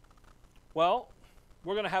 Well,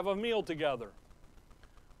 we're going to have a meal together.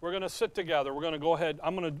 We're going to sit together. We're going to go ahead.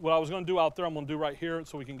 What I was going to do out there, I'm going to do right here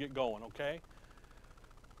so we can get going, okay?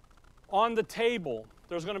 On the table,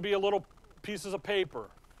 there's going to be a little pieces of paper.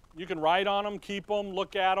 You can write on them, keep them,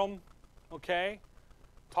 look at them, okay?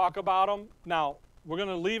 talk about them. Now, we're going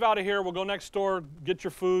to leave out of here. We'll go next door, get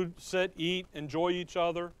your food, sit, eat, enjoy each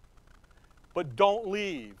other. But don't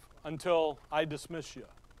leave until I dismiss you,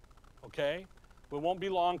 okay? We won't be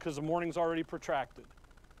long because the morning's already protracted.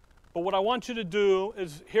 But what I want you to do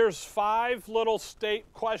is, here's 5 little state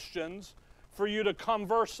questions for you to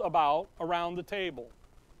converse about around the table,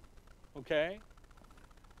 okay?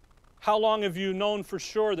 How long have you known for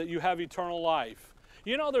sure that you have eternal life?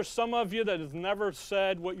 You know, there's some of you that has never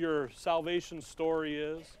said what your salvation story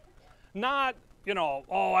is. Not, you know,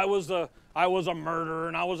 oh, I was a murderer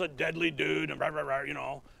and I was a deadly dude and blah, blah, blah, you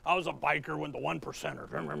know, I was a biker with the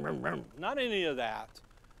 1%er. Not any of that.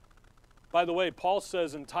 By the way, Paul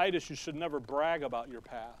says in Titus you should never brag about your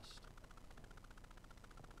past.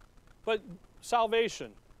 But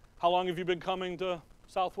salvation, how long have you been coming to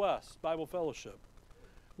Southwest Bible Fellowship?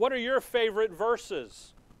 What are your favorite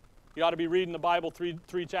verses? You ought to be reading the Bible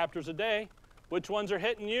three chapters a day. Which ones are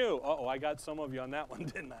hitting you? Uh-oh, I got some of you on that one,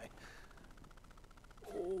 didn't I?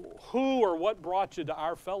 Who or what brought you to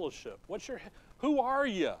our fellowship? Who are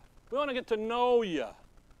you? We want to get to know you.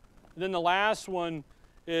 And then the last one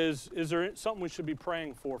is there something we should be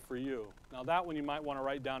praying for you? Now that one you might want to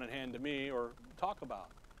write down and hand to me or talk about.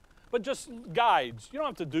 But just guides. You don't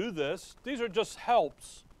have to do this. These are just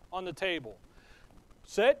helps on the table.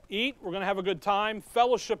 Sit, eat, we're going to have a good time,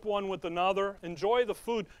 fellowship one with another, enjoy the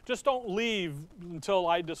food. Just don't leave until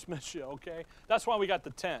I dismiss you, okay? That's why we got the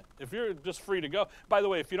tent. If you're just free to go. By the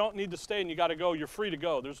way, if you don't need to stay and you got to go, you're free to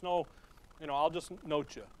go. There's no, you know, I'll just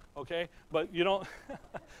note you, okay? But you don't,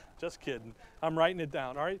 just kidding. I'm writing it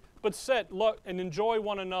down, all right? But sit, look, and enjoy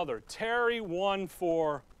one another. Tarry one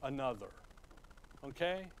for another,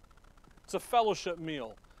 okay? It's a fellowship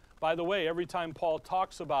meal. By the way, every time Paul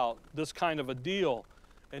talks about this kind of a deal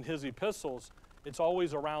in his epistles, it's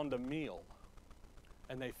always around a meal.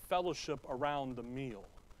 And they fellowship around the meal.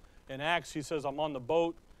 In Acts, he says, I'm on the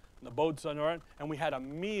boat, and the boat's on it, and we had a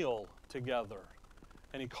meal together.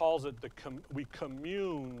 And he calls it, we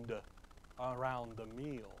communed around the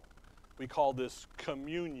meal. We call this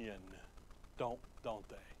communion, don't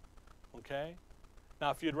they? Okay?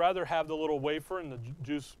 Now, if you'd rather have the little wafer and the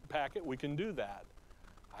juice packet, we can do that.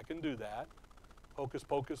 I can do that. Hocus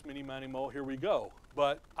pocus, mini, mani, mo, here we go.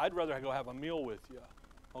 But I'd rather go have a meal with you,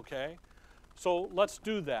 okay? So let's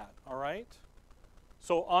do that, all right?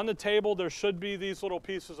 So on the table, there should be these little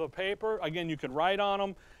pieces of paper. Again, you can write on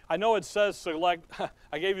them. I know it says select,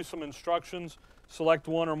 I gave you some instructions. Select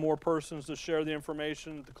one or more persons to share the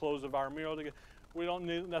information at the close of our meal. We don't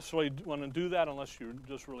necessarily want to do that unless you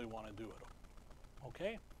just really want to do it,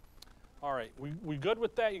 okay? All right, we good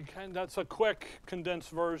with that? That's a quick,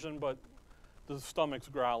 condensed version, but the stomach's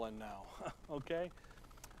growling now, okay?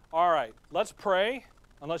 All right, let's pray,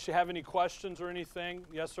 unless you have any questions or anything.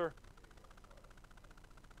 Yes, sir?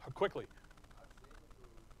 Quickly.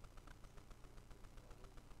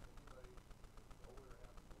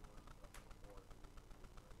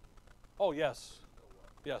 Oh, yes.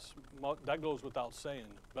 Yes, that goes without saying.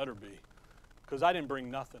 Better be, because I didn't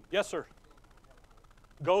bring nothing. Yes, sir?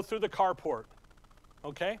 Go through the carport,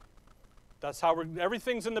 okay? That's how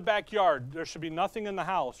everything's in the backyard. There should be nothing in the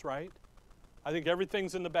house, right? I think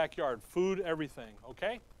everything's in the backyard. Food, everything,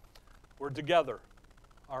 okay? We're together,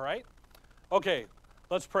 all right? Okay,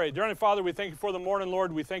 let's pray. Dear Heavenly Father, we thank you for the morning,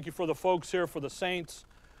 Lord. We thank you for the folks here, for the saints,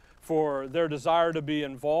 for their desire to be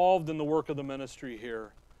involved in the work of the ministry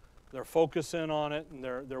here. Their focus in on it and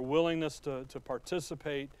their willingness to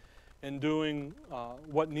participate in doing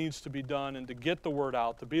what needs to be done and to get the word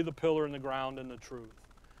out, to be the pillar in the ground and the truth.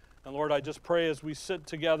 And Lord, I just pray as we sit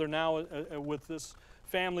together now with this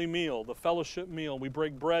family meal, the fellowship meal, we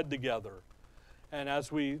break bread together. And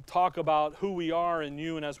as we talk about who we are in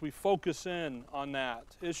you and as we focus in on that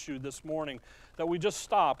issue this morning, that we just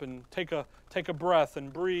stop and take a breath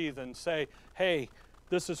and breathe and say, hey,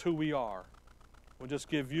 this is who we are. We'll just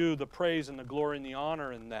give you the praise and the glory and the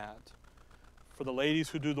honor in that. For the ladies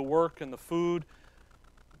who do the work and the food,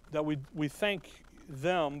 that we thank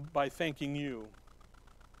them by thanking you.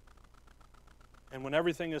 And when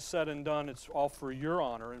everything is said and done, it's all for your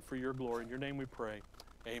honor and for your glory. In your name we pray.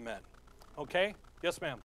 Amen. Okay? Yes, ma'am.